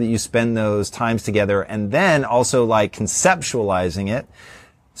 making sure that you spend those times together, and then also like conceptualizing it.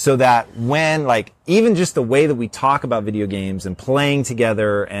 so that when, like, even just the way that we talk about video games and playing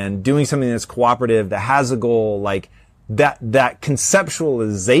together and doing something that's cooperative, that has a goal, like, that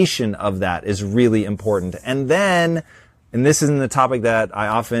conceptualization of that is really important. And then, and this isn't the topic that I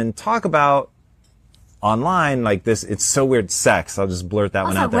often talk about online, like this, it's so weird, sex. I'll just blurt that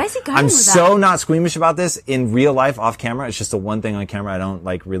one out there. Where's he going I'm with so that? not squeamish about this in real life off camera. It's just the one thing on camera I don't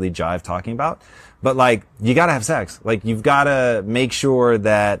like really jive talking about. But like, you gotta have sex. Like, you've gotta make sure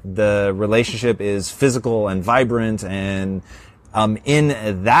that the relationship is physical and vibrant, and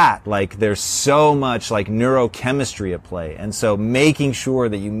in that, like, there's so much like neurochemistry at play. And so making sure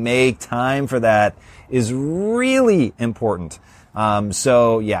that you make time for that is really important.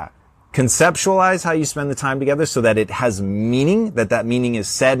 So yeah, conceptualize how you spend the time together so that it has meaning, that meaning is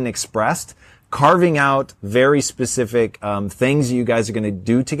said and expressed, carving out very specific things you guys are going to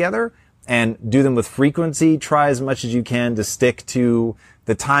do together, and do them with frequency. Try as much as you can to stick to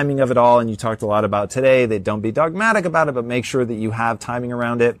the timing of it all. And you talked a lot about today that don't be dogmatic about it, but make sure that you have timing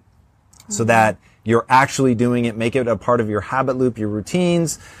around it so that you're actually doing it. Make it a part of your habit loop, your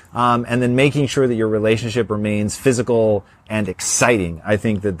routines, and then making sure that your relationship remains physical and exciting. I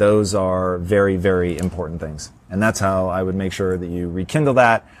think that those are very, very important things. And that's how I would make sure that you rekindle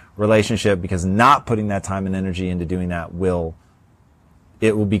that relationship, because not putting that time and energy into doing that will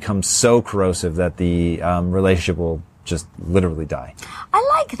become so corrosive that the relationship will just literally die. I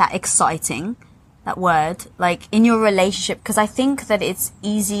like that, exciting, that word, like in your relationship, because I think that it's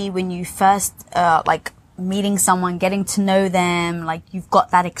easy when you first, like meeting someone, getting to know them, like you've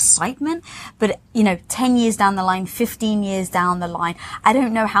got that excitement. But, 10 years down the line, 15 years down the line, I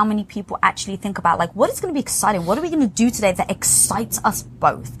don't know how many people actually think about, like, what is going to be exciting? What are we going to do today that excites us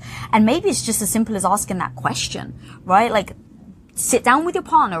both? And maybe it's just as simple as asking that question, right? Like, sit down with your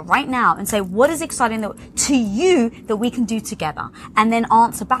partner right now and say, what is exciting to you that we can do together? And then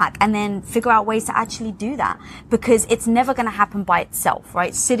answer back, and then figure out ways to actually do that, because it's never going to happen by itself,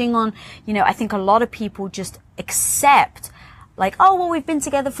 right? Sitting on, I think a lot of people just accept, like, oh, well, we've been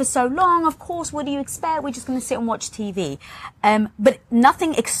together for so long. Of course, what do you expect? We're just going to sit and watch TV. But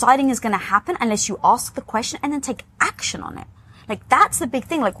nothing exciting is going to happen unless you ask the question and then take action on it. Like, that's the big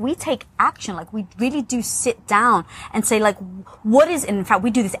thing. Like, we take action. Like, we really do sit down and say, like, and in fact,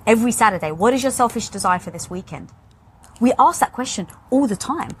 we do this every Saturday. What is your selfish desire for this weekend? We ask that question all the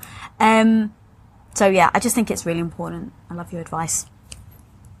time. So yeah, I just think it's really important. I love your advice.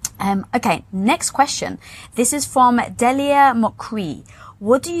 Okay, next question. This is from Delia McCree.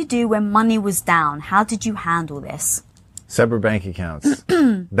 What do you do when money was down? How did you handle this? Separate bank accounts.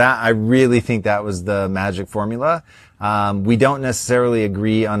 I really think that was the magic formula. We don't necessarily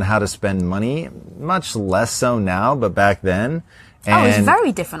agree on how to spend money, much less so now, but back then. It's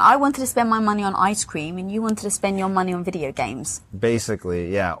very different. I wanted to spend my money on ice cream, and you wanted to spend your money on video games.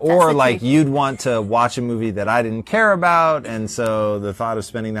 Basically, yeah. Or like, you'd want to watch a movie that I didn't care about, and so the thought of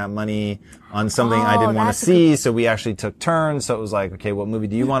spending that money on something I didn't want to see, so we actually took turns. So it was like, okay, what movie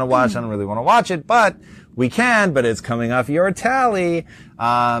do you want to watch? I don't really want to watch it, but we can, but it's coming off your tally.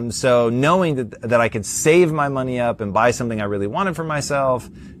 So knowing that I could save my money up and buy something I really wanted for myself,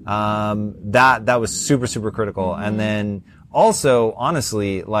 that was super, super critical. And then also,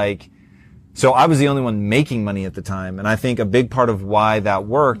 honestly, so I was the only one making money at the time. And I think a big part of why that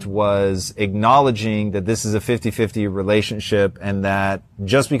worked was acknowledging that this is a 50-50 relationship, and that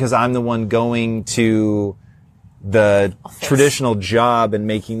just because I'm the one going to the traditional job and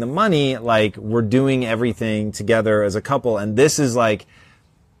making the money, like, we're doing everything together as a couple. And this is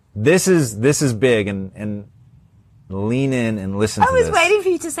big, and lean in and listen to this. I was waiting for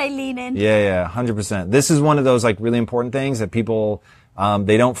you to say lean in. Yeah, 100%. This is one of those, like, really important things that people,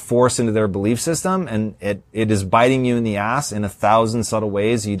 they don't force into their belief system, and it is biting you in the ass in 1,000 subtle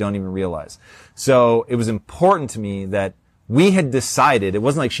ways you don't even realize. So it was important to me that we had decided, it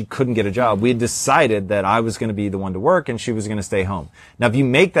wasn't like she couldn't get a job. We had decided that I was going to be the one to work and she was going to stay home. Now, if you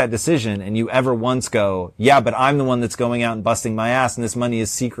make that decision and you ever once go, yeah, but I'm the one that's going out and busting my ass and this money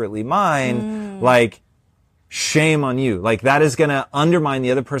is secretly mine, like, shame on you. Like, that is going to undermine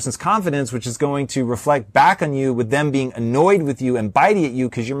the other person's confidence, which is going to reflect back on you with them being annoyed with you and biting at you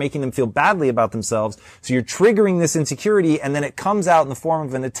because you're making them feel badly about themselves. So you're triggering this insecurity, and then it comes out in the form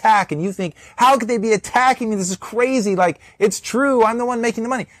of an attack, and you think, how could they be attacking me? This is crazy. Like, it's true. I'm the one making the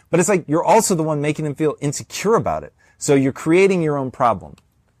money. But it's like, you're also the one making them feel insecure about it. So you're creating your own problem.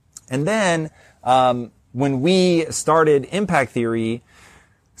 And then, when we started Impact Theory,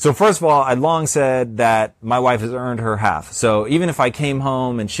 so first of all, I long said that my wife has earned her half. So even if I came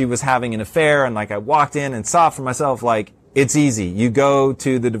home and she was having an affair and, like, I walked in and saw for myself, like, It's easy. You go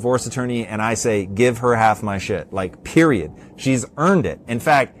to the divorce attorney and I say, give her half my shit. Like, period. She's earned it. In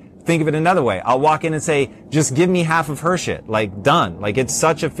fact, think of it another way. I'll walk in and say, just give me half of her shit. Like, done. Like, it's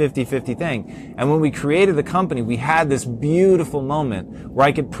such a 50-50 thing. And when we created the company, we had this beautiful moment where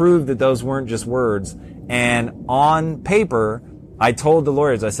I could prove that those weren't just words. And on paper, I told the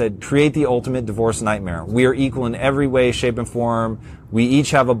lawyers, I said, create the ultimate divorce nightmare. We are equal in every way, shape, and form. We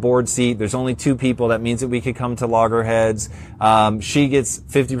each have a board seat. There's only 2 people. That means that we could come to loggerheads. She gets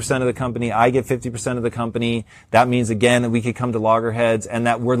 50% of the company. I get 50% of the company. That means, again, that we could come to loggerheads and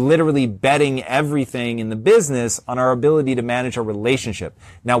that we're literally betting everything in the business on our ability to manage our relationship.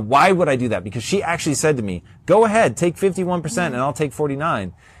 Now, why would I do that? Because she actually said to me, go ahead, take 51% and I'll take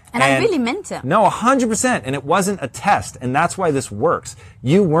 49%. And I really meant it. No, 100%. And it wasn't a test. And that's why this works.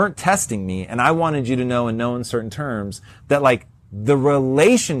 You weren't testing me. And I wanted you to know and know in certain terms that, like, the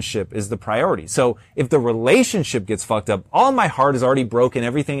relationship is the priority. So if the relationship gets fucked up, all my heart is already broken.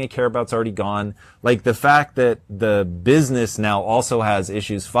 Everything I care about's already gone. Like, the fact that the business now also has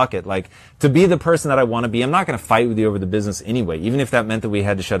issues, fuck it. Like, to be the person that I want to be, I'm not going to fight with you over the business anyway, even if that meant that we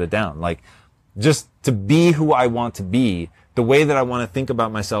had to shut it down. Like, just to be who I want to be, the way that I want to think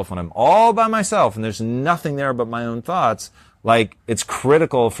about myself when I'm all by myself and there's nothing there but my own thoughts, like, it's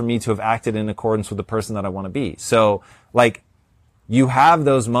critical for me to have acted in accordance with the person that I want to be. So, like, you have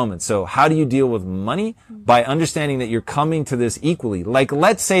those moments. So how do you deal with money? By understanding that you're coming to this equally. Like,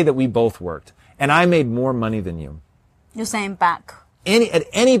 let's say that we both worked and I made more money than you. You're saying back. At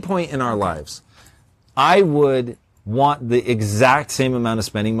any point in our lives, I would want the exact same amount of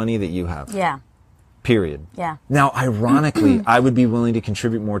spending money that you have. Yeah. Period. Yeah. Now, ironically, I would be willing to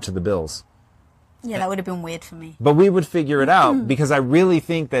contribute more to the bills. Yeah, that would have been weird for me. But we would figure it out because I really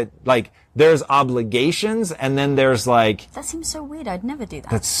think that, like, there's obligations and then there's, like... That seems so weird. I'd never do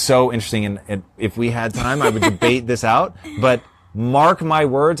that. That's so interesting. And if we had time, I would debate this out. But mark my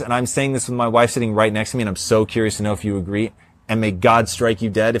words, and I'm saying this with my wife sitting right next to me, and I'm so curious to know if you agree. And may God strike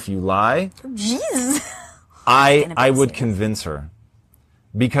you dead if you lie. Jeez. I would convince her.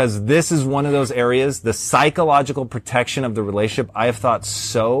 Because this is one of those areas, the psychological protection of the relationship, I have thought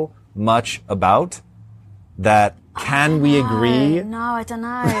so much about that. Can we agree? No, I don't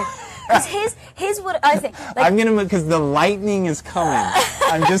know. Because here's what I think. Like, I'm gonna, because the lightning is coming.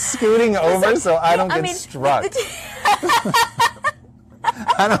 I'm just scooting over so I don't get struck.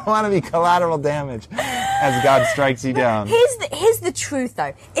 I don't want to be collateral damage as God strikes you down. Here's the truth,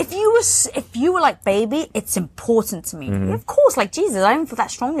 though. If you were like, baby, it's important to me. Mm-hmm. Of course, like, Jesus, I don't feel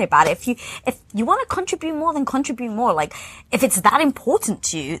that strongly about it. If you want to contribute more, then contribute more. Like, if it's that important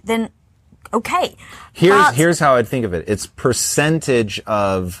to you, then okay. Here's how I'd think of it. It's percentage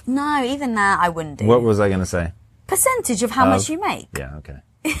of... No, even that I wouldn't do. What was I going to say? Percentage of how much you make. Yeah, okay.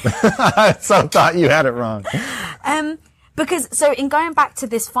 I thought you had it wrong. Because, so in going back to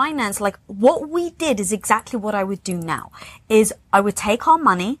this finance, like, what we did is exactly what I would do now, is I would take our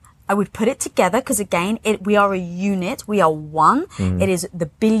money, I would put it together, because again, we are a unit, we are one. Mm-hmm. It is the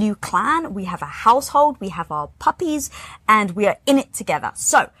Bilyeu clan, we have a household, we have our puppies, and we are in it together.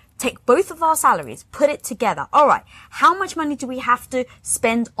 So, take both of our salaries, put it together. All right, how much money do we have to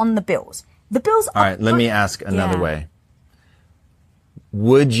spend on the bills? The bills are... All right, let me ask another way.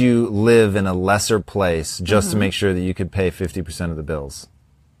 Would you live in a lesser place just to make sure that you could pay 50% of the bills?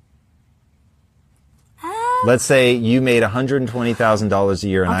 Let's say you made $120,000 a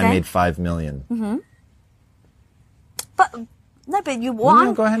year and I made $5 million. Mm-hmm. But you want...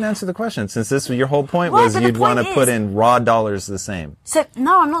 No, go ahead and answer the question. Since your whole point was you'd want to put in raw dollars the same. So,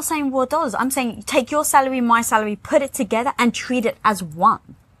 no, I'm not saying raw dollars. I'm saying take your salary, my salary, put it together and treat it as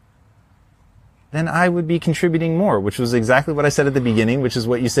one. Then I would be contributing more, which was exactly what I said at the beginning, which is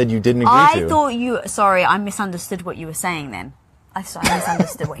what you said you didn't agree to. Sorry, I misunderstood what you were saying then. I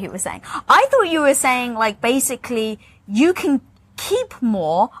misunderstood what you were saying. I thought you were saying, like, basically, you can keep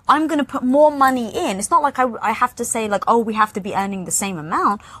more, I'm going to put more money in. It's not like I have to say, like, oh, we have to be earning the same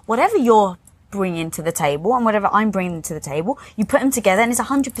amount. Whatever you're bringing to the table and whatever I'm bringing to the table, you put them together and it's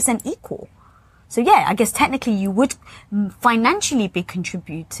 100% equal. So, yeah, I guess technically you would financially be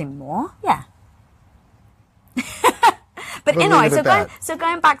contributing more. Yeah. But anyway, so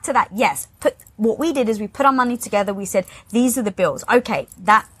going back to that, yes, what we did is we put our money together. We said, these are the bills. Okay,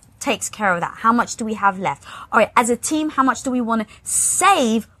 that takes care of that. How much do we have left? All right, as a team, how much do we want to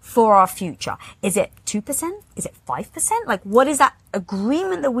save for our future? Is it 2%? Is it 5%? Like, what is that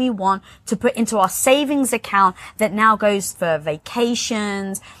agreement that we want to put into our savings account that now goes for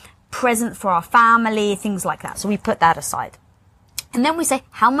vacations, present for our family, things like that. So we put that aside. And then we say,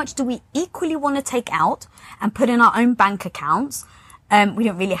 how much do we equally want to take out and put in our own bank accounts We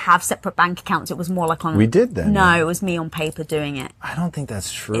didn't really have separate bank accounts. It was more like on... We did then? No, it was me on paper doing it. I don't think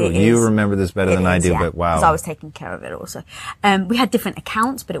that's true. You remember this better than I do, but wow. Because I was taking care of it also. We had different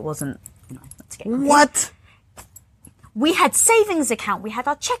accounts, but it wasn't... let's get What? We had savings account. We had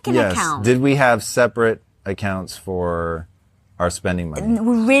our checking account. Did we have separate accounts for our spending money?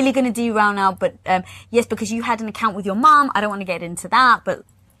 We're really going to derail now, but yes, because you had an account with your mum. I don't want to get into that, but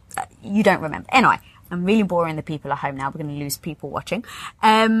you don't remember. Anyway, I'm really boring the people at home now. We're going to lose people watching.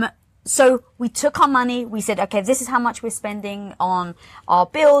 So we took our money. We said, okay, this is how much we're spending on our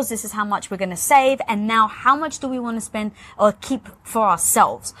bills. This is how much we're going to save. And now how much do we want to spend or keep for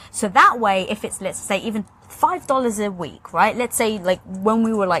ourselves? So that way, if it's, let's say, even $5 a week, right? Let's say like when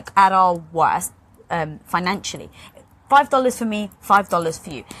we were like at our worst, financially, $5 for me, $5 for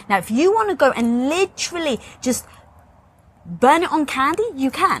you. Now, if you want to go and literally just burn it on candy,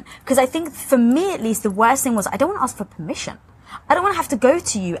 you can. Because I think for me, at least, the worst thing was I don't want to ask for permission. I don't want to have to go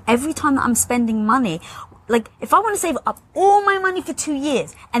to you every time that I'm spending money. Like, if I want to save up all my money for 2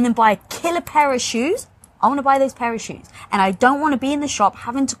 years and then buy a killer pair of shoes, I want to buy those pair of shoes. And I don't want to be in the shop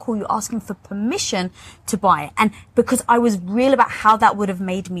having to call you asking for permission to buy it. And because I was real about how that would have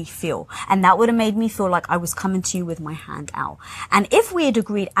made me feel. And that would have made me feel like I was coming to you with my hand out. And if we had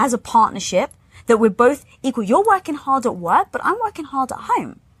agreed as a partnership that we're both equal, you're working hard at work, but I'm working hard at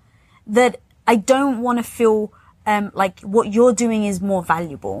home, that I don't want to feel like what you're doing is more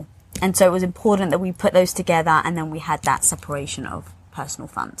valuable. And so it was important that we put those together and then we had that separation of personal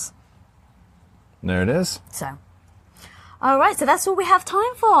funds. There it is. So, all right. So that's all we have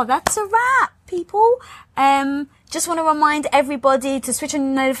time for. That's a wrap, people. Just want to remind everybody to switch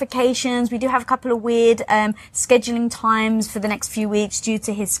on notifications. We do have a couple of weird scheduling times for the next few weeks due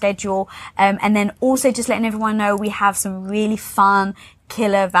to his schedule. And then also just letting everyone know we have some really fun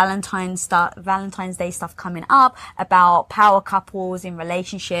killer Valentine's Day stuff coming up about power couples in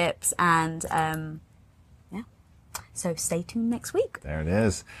relationships and so stay tuned next week. There it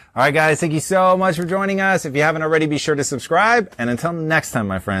is. All right, guys. Thank you so much for joining us. If you haven't already, be sure to subscribe. And until next time,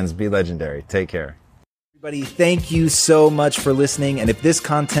 my friends, be legendary. Take care. Everybody, thank you so much for listening. And if this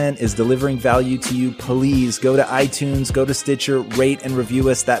content is delivering value to you, please go to iTunes, go to Stitcher, rate and review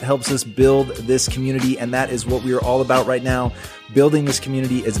us. That helps us build this community. And that is what we are all about right now. Building this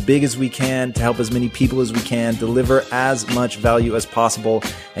community as big as we can to help as many people as we can, deliver as much value as possible.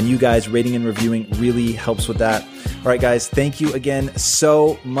 And you guys rating and reviewing really helps with that. All right, guys, thank you again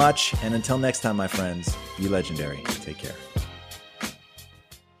so much. And until next time, my friends, be legendary. Take care.